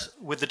that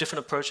with the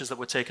different approaches that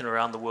were taken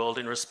around the world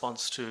in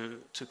response to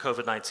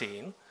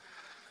COVID-19.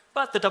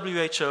 But the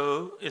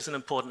WHO is an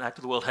important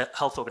actor, the World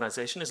Health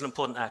Organization is an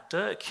important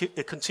actor.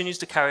 It continues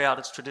to carry out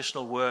its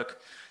traditional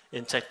work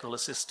in technical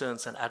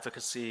assistance and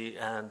advocacy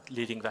and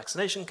leading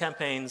vaccination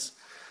campaigns.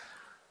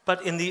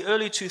 But in the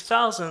early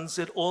 2000s,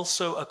 it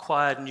also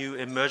acquired new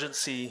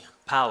emergency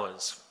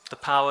powers, the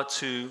power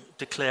to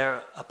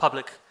declare a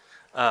public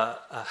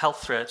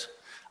health threat,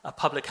 a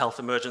public health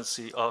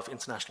emergency of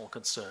international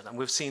concern. And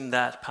we've seen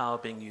that power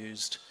being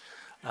used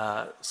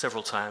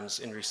several times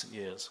in recent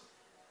years.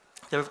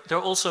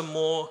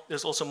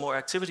 There's also more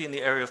activity in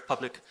the area of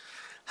public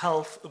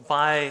health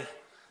by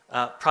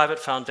private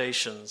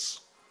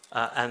foundations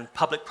and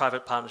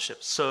public-private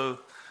partnerships. So,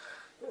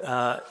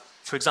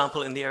 for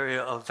example, in the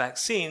area of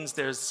vaccines,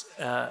 there's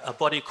a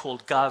body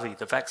called Gavi,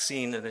 the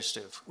Vaccine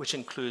Initiative, which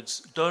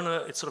includes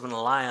it's sort of an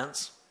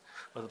alliance,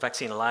 or the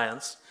Vaccine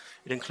Alliance.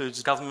 It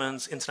includes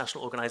governments,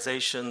 international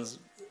organizations,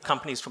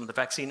 companies from the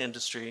vaccine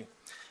industry,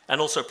 and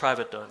also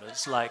private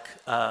donors like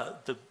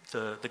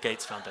the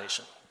Gates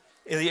Foundation.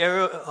 In the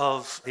area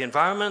of the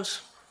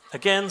environment,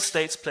 again,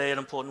 states play an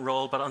important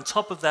role, but on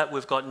top of that,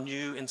 we've got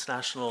new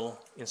international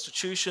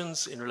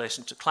institutions in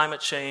relation to climate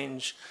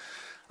change,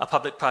 a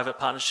public-private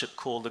partnership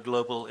called the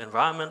Global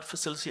Environment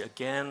Facility,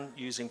 again,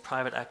 using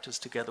private actors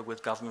together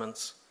with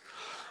governments,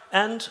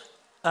 and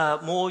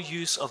more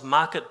use of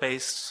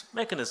market-based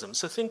mechanisms.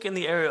 So think in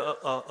the area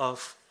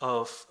of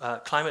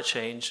climate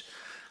change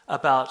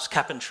about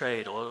cap and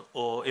trade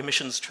or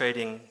emissions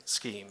trading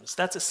schemes.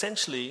 That's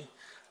essentially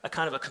a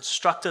kind of a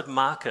constructed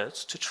market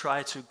to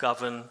try to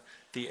govern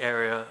the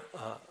area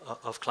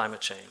of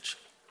climate change.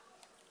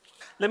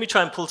 Let me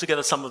try and pull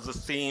together some of the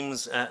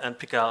themes and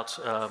pick out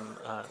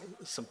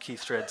some key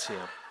threads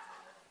here.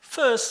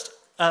 First,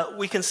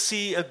 we can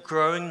see a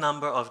growing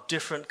number of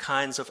different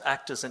kinds of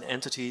actors and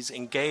entities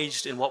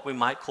engaged in what we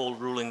might call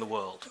ruling the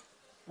world.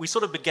 We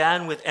sort of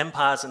began with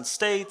empires and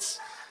states,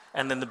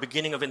 and then the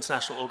beginning of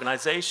international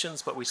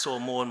organizations, but we saw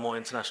more and more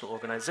international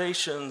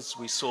organizations.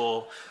 We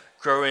saw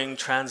growing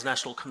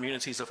transnational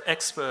communities of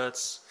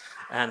experts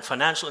and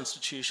financial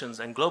institutions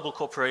and global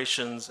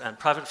corporations and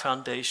private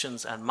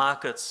foundations and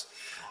markets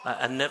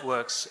and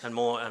networks and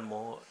more and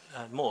more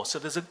and more. So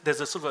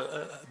there's a sort of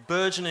a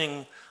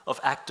burgeoning of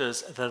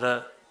actors that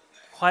are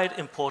quite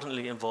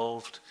importantly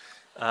involved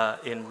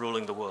in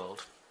ruling the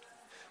world.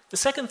 The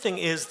second thing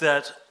is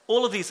that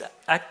all of these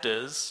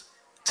actors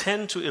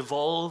tend to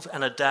evolve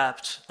and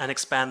adapt and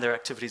expand their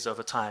activities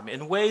over time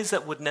in ways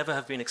that would never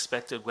have been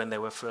expected when they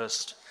were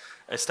first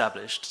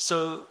established.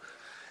 So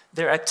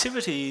their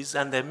activities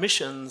and their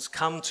missions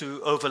come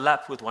to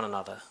overlap with one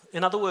another.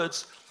 In other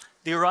words,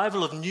 the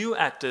arrival of new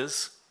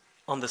actors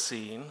on the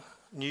scene,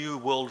 new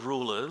world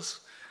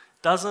rulers,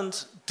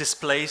 doesn't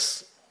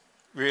displace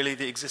really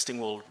the existing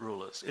world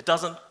rulers. It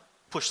doesn't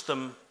push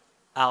them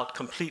out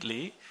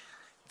completely.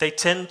 They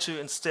tend to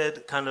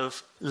instead kind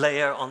of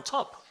layer on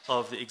top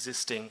of the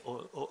existing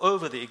or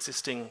over the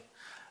existing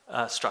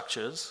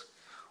structures,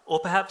 or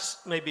perhaps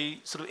maybe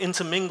sort of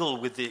intermingle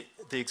with the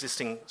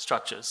existing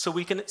structures. So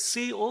we can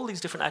see all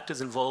these different actors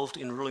involved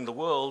in ruling the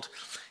world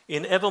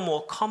in ever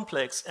more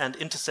complex and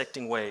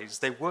intersecting ways.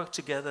 They work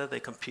together, they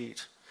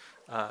compete,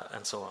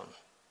 and so on.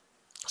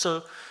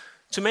 So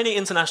to many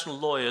international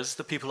lawyers,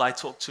 the people I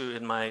talk to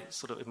in my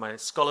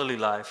scholarly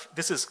life,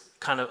 this is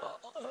kind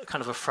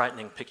of a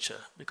frightening picture,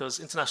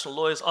 because international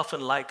lawyers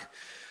often like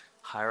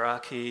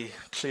hierarchy,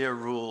 clear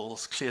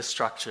rules, clear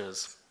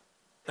structures.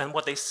 And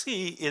what they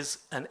see is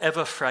an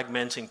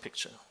ever-fragmenting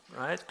picture,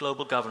 right?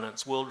 Global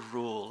governance, world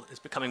rule is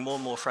becoming more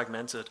and more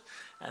fragmented,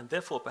 and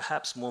therefore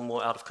perhaps more and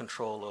more out of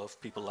control of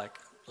people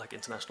like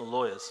international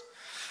lawyers.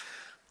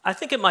 I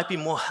think it might be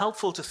more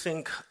helpful to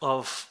think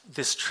of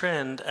this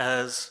trend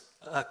as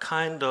a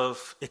kind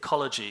of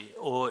ecology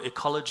or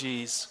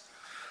ecologies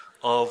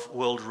of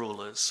world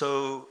rulers.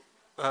 So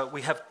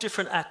we have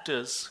different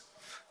actors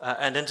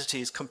and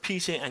entities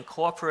competing and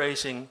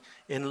cooperating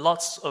in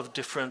lots of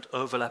different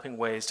overlapping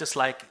ways, just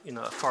like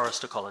a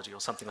forest ecology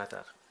or something like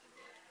that.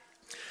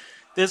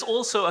 There's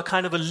also a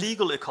kind of a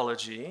legal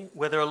ecology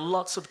where there are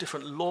lots of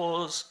different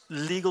laws,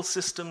 legal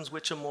systems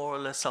which are more or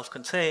less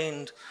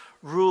self-contained,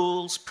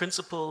 rules,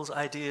 principles,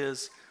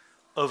 ideas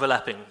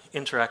overlapping,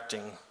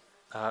 interacting,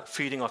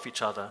 feeding off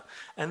each other.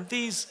 And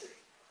these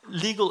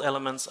legal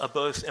elements are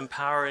both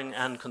empowering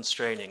and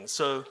constraining.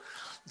 So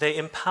they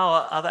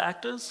empower other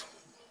actors.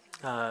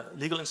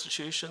 Legal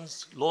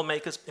institutions,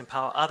 lawmakers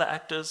empower other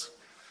actors,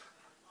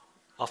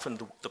 often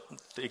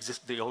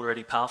the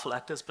already powerful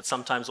actors, but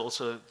sometimes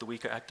also the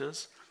weaker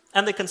actors,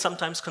 and they can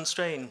sometimes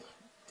constrain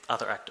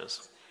other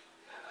actors.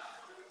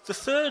 The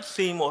third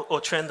theme or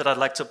trend that I'd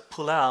like to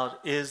pull out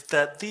is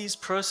that these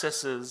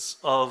processes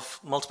of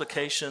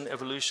multiplication,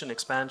 evolution,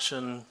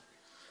 expansion,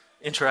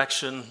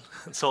 interaction,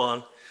 and so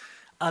on,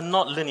 are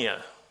not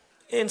linear.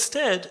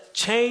 Instead,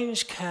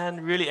 change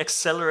can really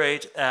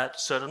accelerate at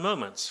certain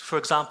moments. For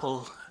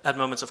example, at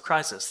moments of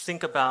crisis.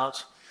 Think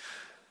about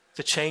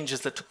the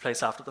changes that took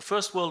place after the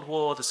First World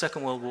War, the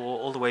Second World War,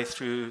 all the way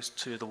through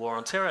to the War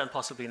on Terror, and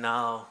possibly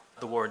now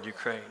the war in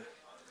Ukraine.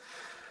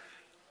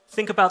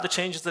 Think about the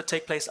changes that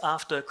take place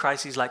after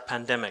crises like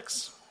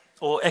pandemics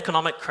or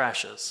economic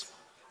crashes.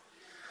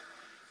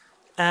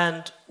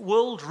 And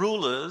world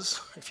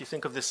rulers, if you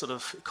think of this sort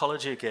of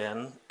ecology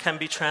again, can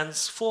be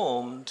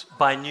transformed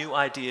by new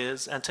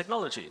ideas and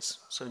technologies.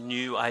 So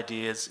new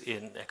ideas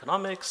in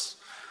economics,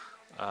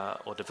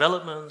 or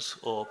development,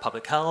 or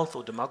public health,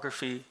 or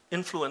demography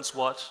influence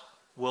what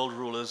world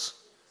rulers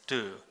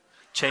do.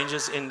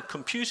 Changes in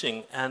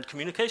computing and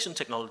communication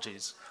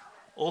technologies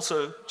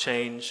also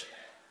change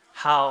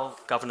how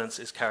governance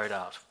is carried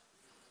out.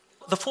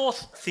 the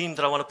fourth theme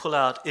that I want to pull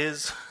out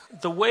is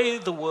the way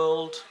the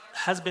world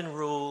has been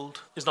ruled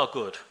is not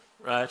good,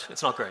 right?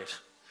 It's not great.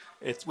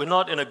 We're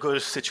not in a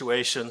good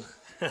situation.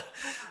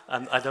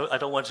 And I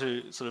don't want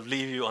to sort of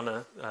leave you on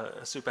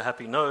a super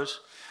happy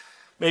note.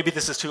 Maybe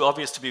this is too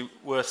obvious to be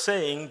worth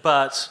saying,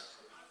 but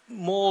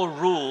more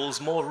rules,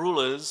 more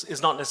rulers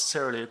is not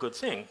necessarily a good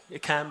thing.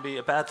 It can be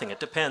a bad thing. It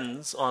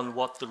depends on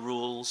what the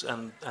rules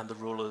and the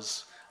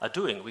rulers are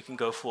doing. We can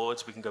go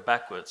forwards, we can go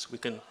backwards. We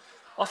can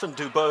often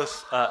do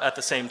both at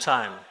the same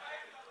time.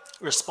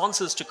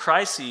 Responses to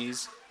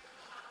crises,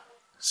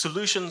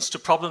 solutions to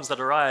problems that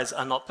arise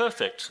are not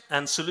perfect,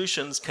 and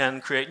solutions can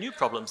create new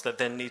problems that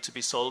then need to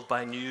be solved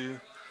by new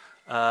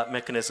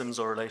mechanisms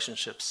or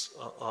relationships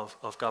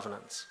of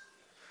governance.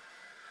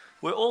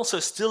 We're also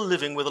still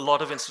living with a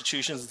lot of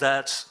institutions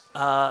that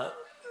are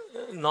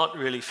not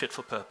really fit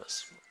for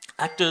purpose.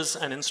 Actors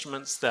and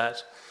instruments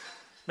that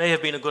may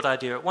have been a good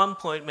idea at one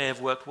point, may have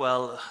worked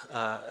well,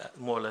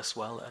 more or less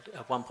well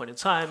at one point in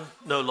time,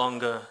 no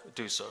longer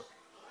do so.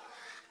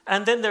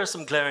 And then there are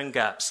some glaring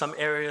gaps, some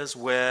areas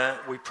where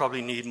we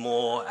probably need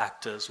more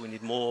actors, we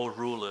need more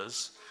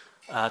rulers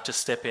to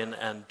step in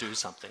and do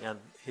something. And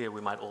here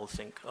we might all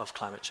think of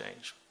climate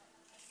change.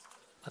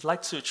 I'd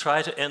like to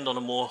try to end on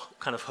a more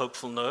kind of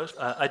hopeful note.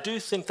 I do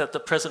think that the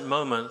present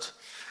moment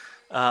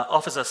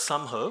offers us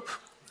some hope,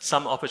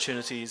 some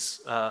opportunities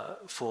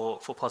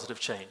for positive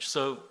change.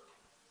 So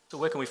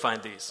where can we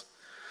find these?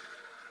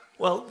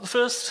 Well, the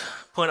first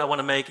point I want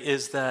to make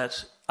is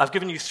that I've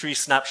given you 3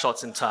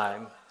 snapshots in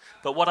time,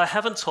 but what I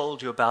haven't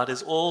told you about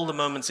is all the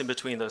moments in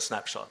between those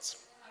snapshots.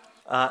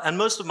 And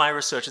most of my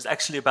research is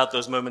actually about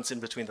those moments in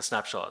between the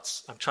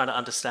snapshots. I'm trying to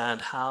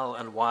understand how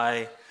and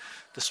why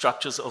the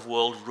structures of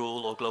world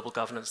rule or global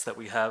governance that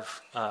we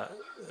have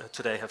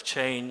today have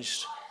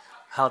changed,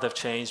 how they've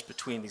changed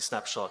between these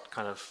snapshot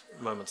kind of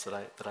moments that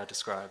I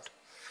described.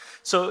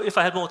 So if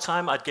I had more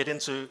time, I'd get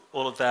into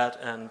all of that,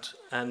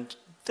 and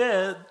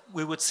there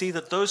we would see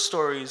that those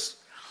stories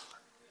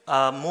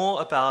are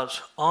more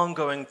about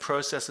ongoing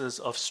processes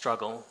of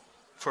struggle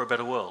for a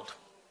better world.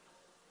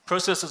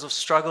 Processes of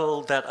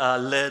struggle that are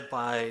led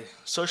by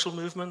social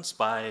movements,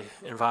 by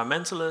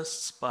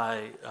environmentalists,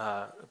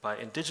 by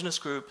indigenous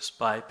groups,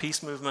 by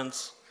peace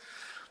movements,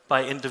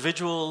 by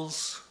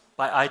individuals,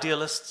 by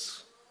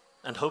idealists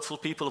and hopeful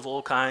people of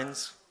all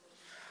kinds,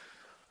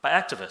 by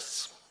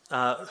activists,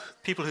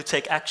 people who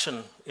take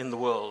action in the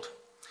world.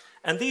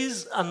 And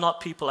these are not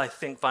people, I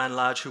think, by and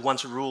large, who want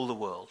to rule the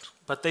world,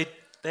 but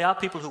they are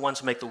people who want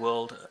to make the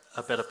world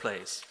a better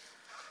place.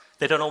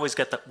 They don't always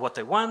get what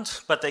they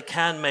want, but they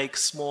can make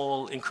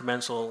small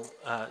incremental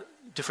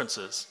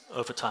differences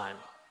over time.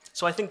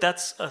 So I think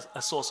that's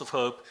a source of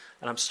hope,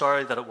 and I'm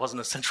sorry that it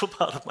wasn't a central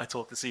part of my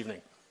talk this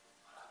evening.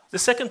 The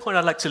second point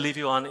I'd like to leave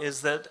you on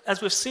is that,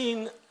 as we've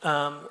seen,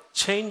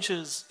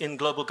 changes in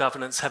global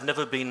governance have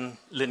never been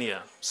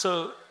linear.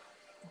 So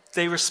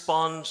they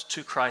respond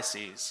to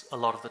crises a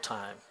lot of the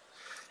time.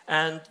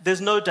 And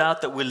there's no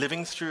doubt that we're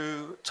living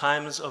through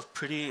times of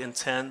pretty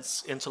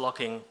intense,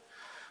 interlocking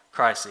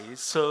crises.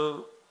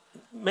 So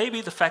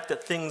maybe the fact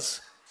that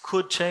things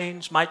could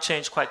change, might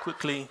change quite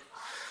quickly,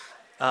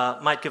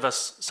 might give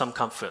us some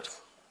comfort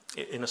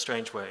in a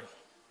strange way.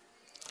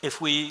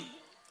 If we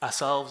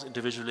ourselves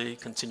individually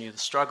continue the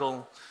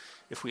struggle,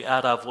 if we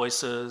add our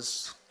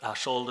voices, our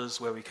shoulders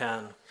where we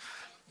can,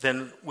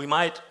 then we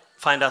might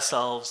find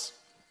ourselves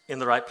in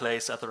the right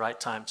place at the right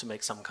time to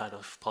make some kind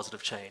of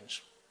positive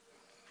change.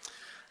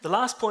 The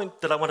last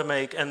point that I want to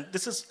make, and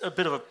this is a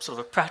bit of a sort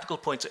of a practical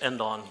point to end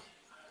on,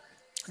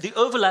 the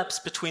overlaps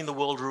between the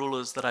world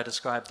rulers that I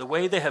described, the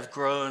way they have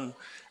grown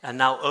and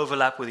now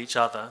overlap with each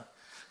other,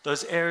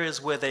 those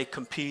areas where they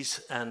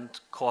compete and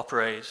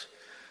cooperate,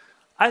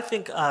 I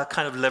think are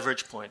kind of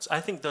leverage points.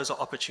 I think those are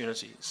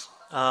opportunities.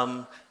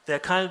 They're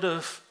kind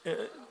of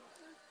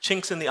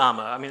chinks in the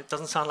armor. I mean, it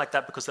doesn't sound like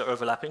that because they're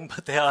overlapping,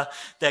 but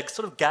they're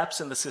sort of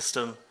gaps in the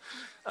system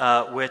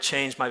where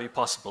change might be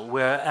possible.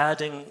 We're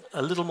adding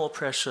a little more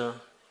pressure,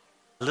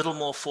 a little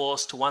more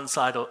force to one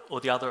side or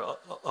the other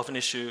of an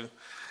issue,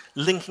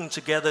 linking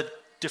together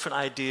different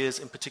ideas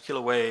in particular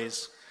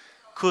ways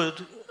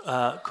could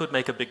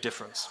make a big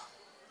difference.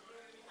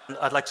 And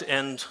I'd like to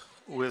end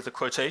with a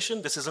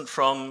quotation. This isn't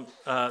from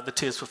the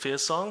Tears for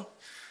Fears song,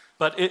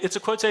 but it's a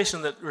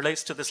quotation that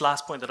relates to this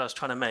last point that I was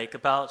trying to make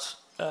about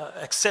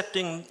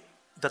accepting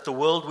that the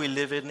world we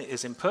live in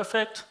is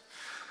imperfect,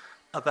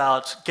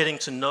 about getting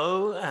to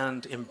know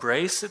and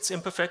embrace its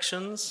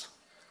imperfections,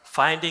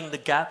 finding the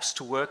gaps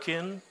to work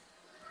in,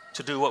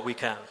 to do what we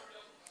can.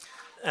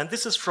 And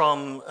this is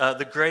from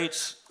the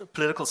great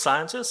political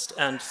scientist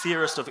and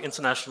theorist of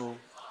international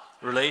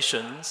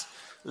relations,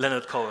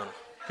 Leonard Cohen,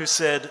 who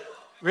said,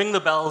 "Ring the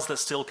bells that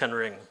still can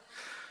ring.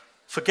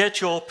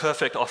 Forget your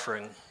perfect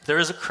offering. There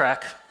is a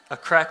crack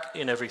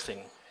in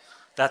everything.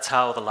 That's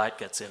how the light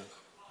gets in."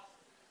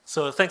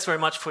 So thanks very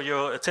much for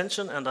your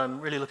attention, and I'm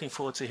really looking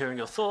forward to hearing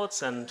your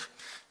thoughts and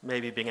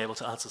maybe being able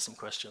to answer some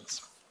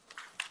questions.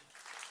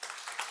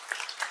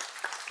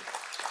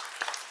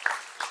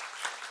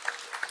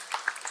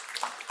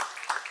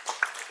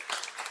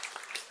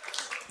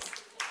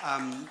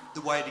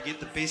 the way to get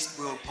the best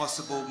world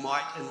possible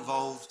might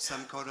involve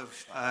some kind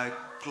of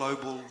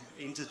global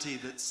entity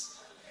that's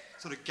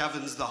sort of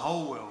governs the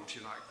whole world,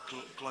 you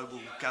know, global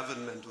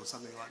government or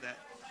something like that.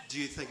 Do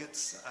you think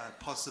it's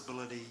a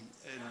possibility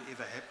in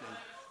ever happening?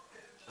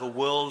 The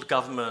world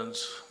government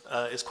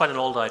is quite an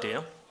old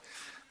idea.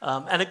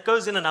 And it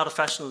goes in and out of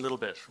fashion a little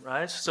bit,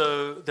 right?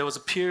 So there was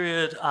a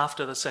period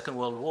after the Second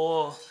World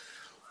War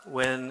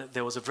when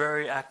there was a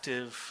very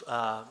active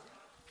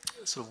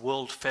sort of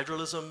world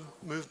federalism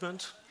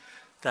movement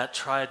that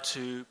tried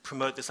to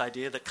promote this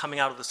idea that coming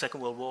out of the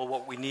Second World War,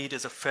 what we need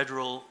is a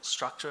federal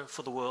structure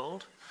for the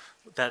world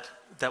that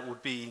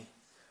would be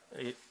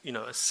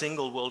a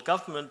single world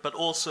government, but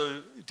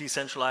also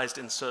decentralized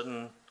in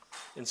certain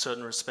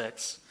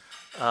respects,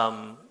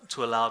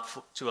 to allow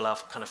for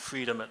kind of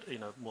freedom at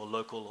more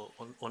local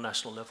or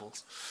national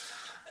levels.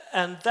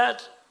 And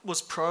that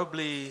was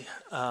probably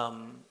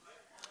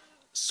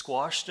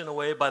squashed in a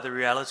way by the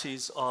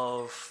realities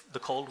of the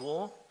Cold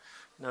War.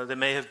 There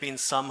may have been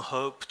some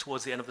hope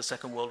towards the end of the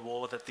Second World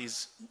War that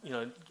these,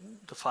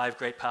 the five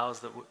great powers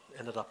that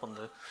ended up on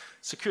the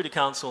Security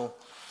Council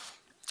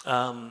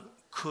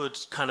could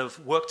kind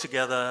of work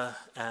together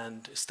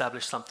and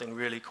establish something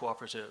really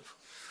cooperative.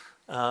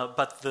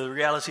 But the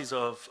realities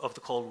of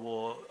the Cold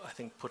War, I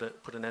think,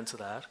 put an end to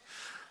that.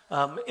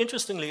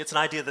 Interestingly, it's an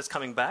idea that's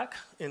coming back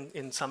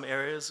in some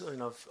areas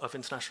of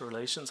international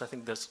relations. I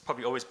think there's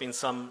probably always been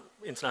some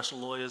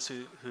international lawyers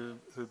who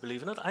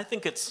believe in it. I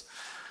think it's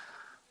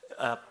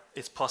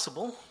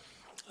possible.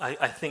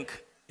 I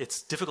think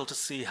it's difficult to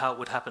see how it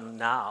would happen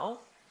now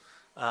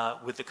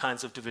with the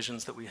kinds of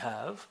divisions that we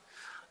have.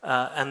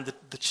 And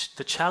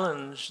the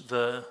challenge,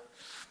 the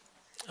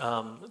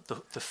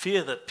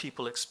fear that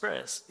people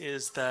express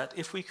is that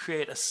if we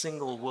create a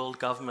single world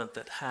government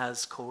that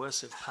has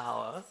coercive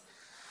power,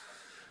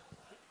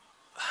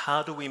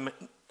 how do we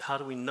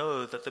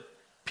know that the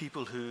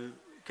people who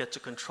get to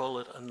control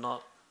it are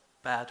not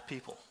bad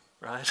people,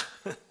 right?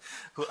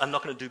 Who are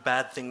not going to do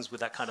bad things with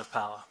that kind of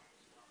power.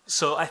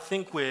 So I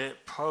think we're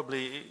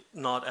probably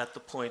not at the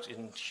point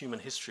in human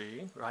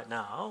history right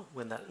now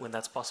when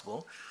that's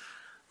possible.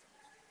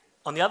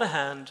 On the other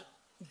hand,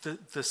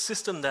 the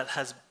system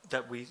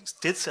that we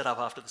did set up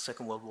after the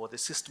Second World War, the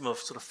system of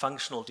sort of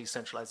functional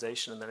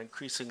decentralization and then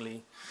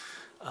increasingly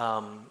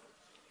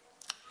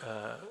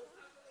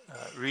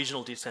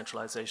regional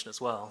decentralization as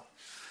well,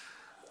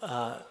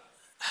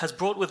 has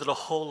brought with it a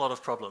whole lot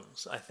of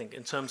problems, I think,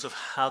 in terms of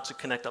how to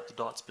connect up the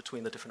dots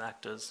between the different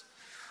actors,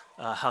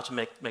 how to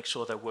make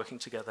sure they're working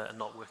together and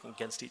not working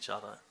against each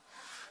other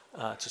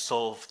to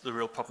solve the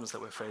real problems that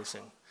we're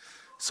facing.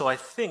 So I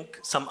think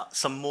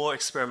some more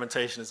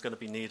experimentation is going to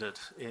be needed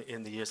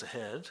in the years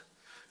ahead,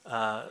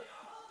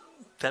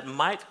 that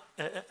might,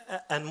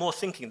 and more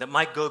thinking, that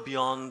might go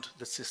beyond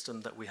the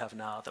system that we have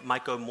now, that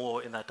might go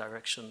more in that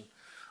direction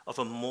of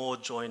a more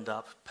joined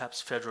up,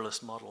 perhaps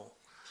federalist model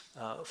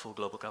for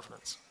global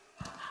governance.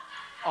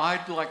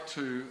 I'd like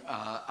to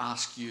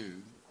ask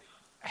you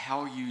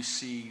how you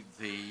see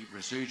the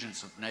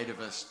resurgence of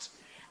nativist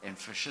and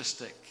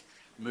fascistic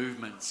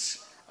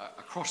movements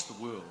across the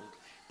world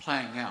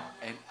playing out,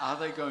 and are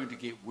they going to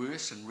get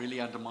worse and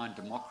really undermine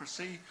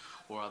democracy,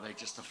 or are they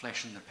just a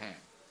flash in the pan?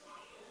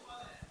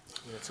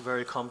 Yeah, it's a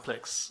very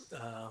complex,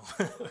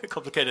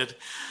 complicated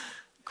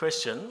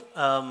question.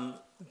 An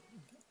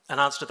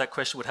answer to that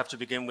question would have to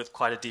begin with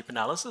quite a deep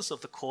analysis of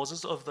the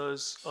causes of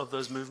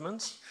those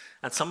movements,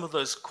 and some of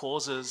those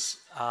causes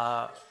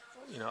are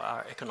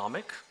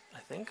economic.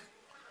 I think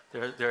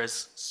there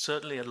is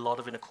certainly a lot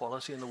of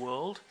inequality in the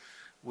world,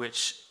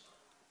 which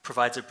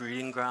provides a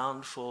breeding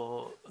ground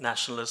for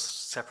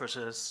nationalist,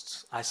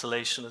 separatist,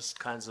 isolationist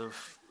kinds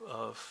of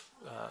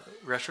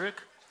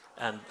rhetoric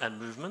and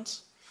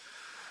movements.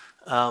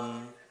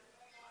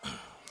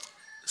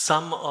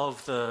 Some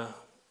of the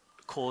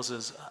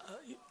causes,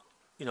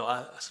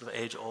 are sort of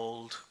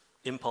age-old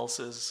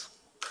impulses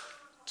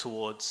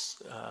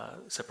towards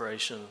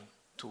separation,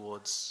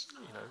 towards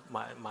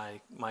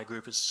my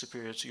group is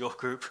superior to your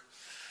group.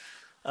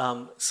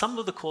 Some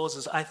of the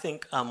causes, I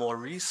think, are more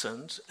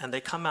recent, and they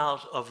come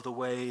out of the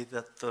way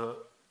that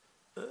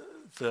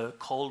the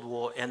Cold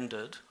War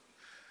ended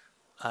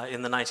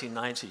in the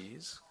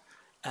 1990s,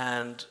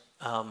 and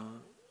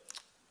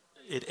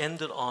it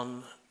ended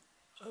on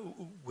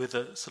with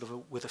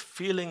a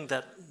feeling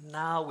that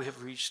now we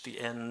have reached the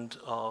end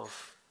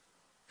of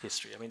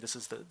history. I mean, this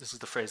is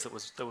the phrase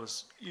that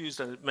was used,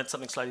 and it meant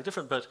something slightly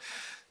different, but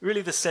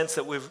really the sense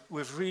that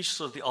we've reached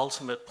sort of the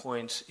ultimate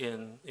point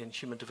in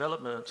human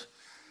development.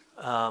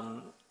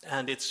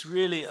 And it's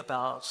really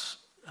about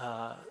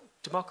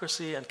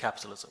democracy and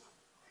capitalism.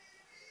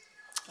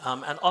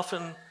 And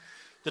often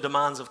the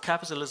demands of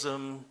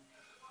capitalism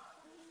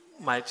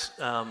might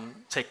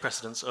take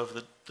precedence over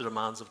the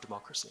demands of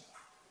democracy.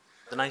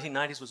 The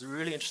 1990s was a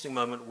really interesting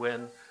moment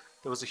when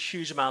there was a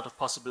huge amount of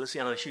possibility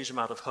and a huge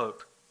amount of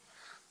hope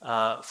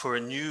for a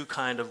new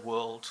kind of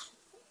world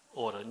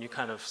order, a new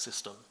kind of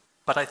system.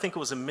 But I think it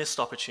was a missed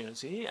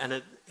opportunity, and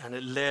it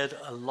led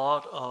a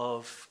lot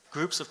of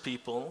groups of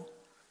people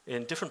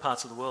in different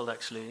parts of the world,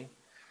 actually,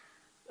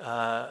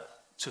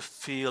 to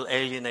feel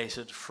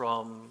alienated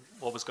from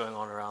what was going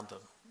on around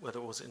them, whether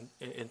it was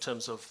in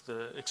terms of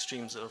the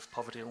extremes of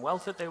poverty and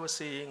wealth that they were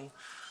seeing,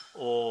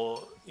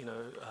 or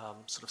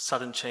sort of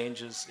sudden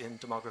changes in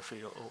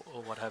demography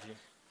or what have you.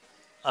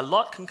 A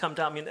lot can come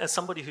down, I mean, as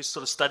somebody who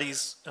sort of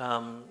studies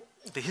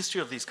the history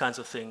of these kinds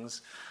of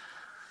things,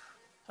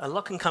 a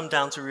lot can come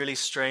down to really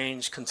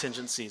strange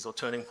contingencies or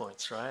turning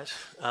points, right?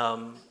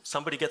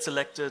 Somebody gets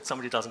elected,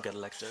 somebody doesn't get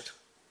elected,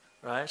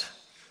 right?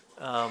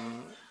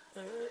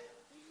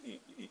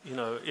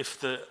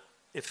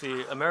 If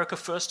the America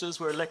Firsters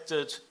were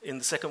elected in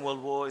the Second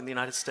World War in the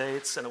United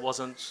States and it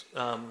wasn't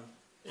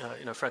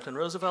Franklin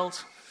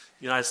Roosevelt,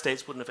 the United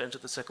States wouldn't have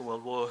entered the Second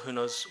World War. Who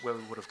knows where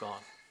we would have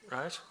gone,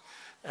 right?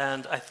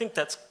 And I think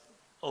that's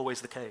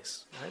always the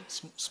case, right?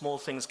 Small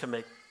things can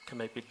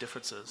make big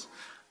differences.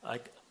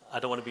 I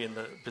don't want to be in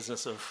the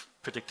business of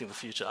predicting the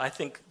future. I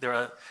think there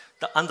are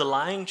the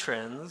underlying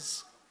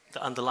trends,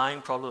 the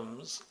underlying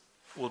problems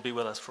will be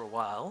with us for a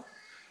while,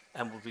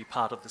 and will be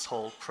part of this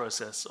whole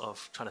process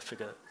of trying to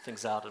figure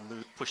things out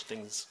and push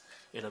things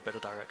in a better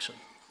direction.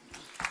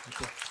 Thank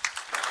you.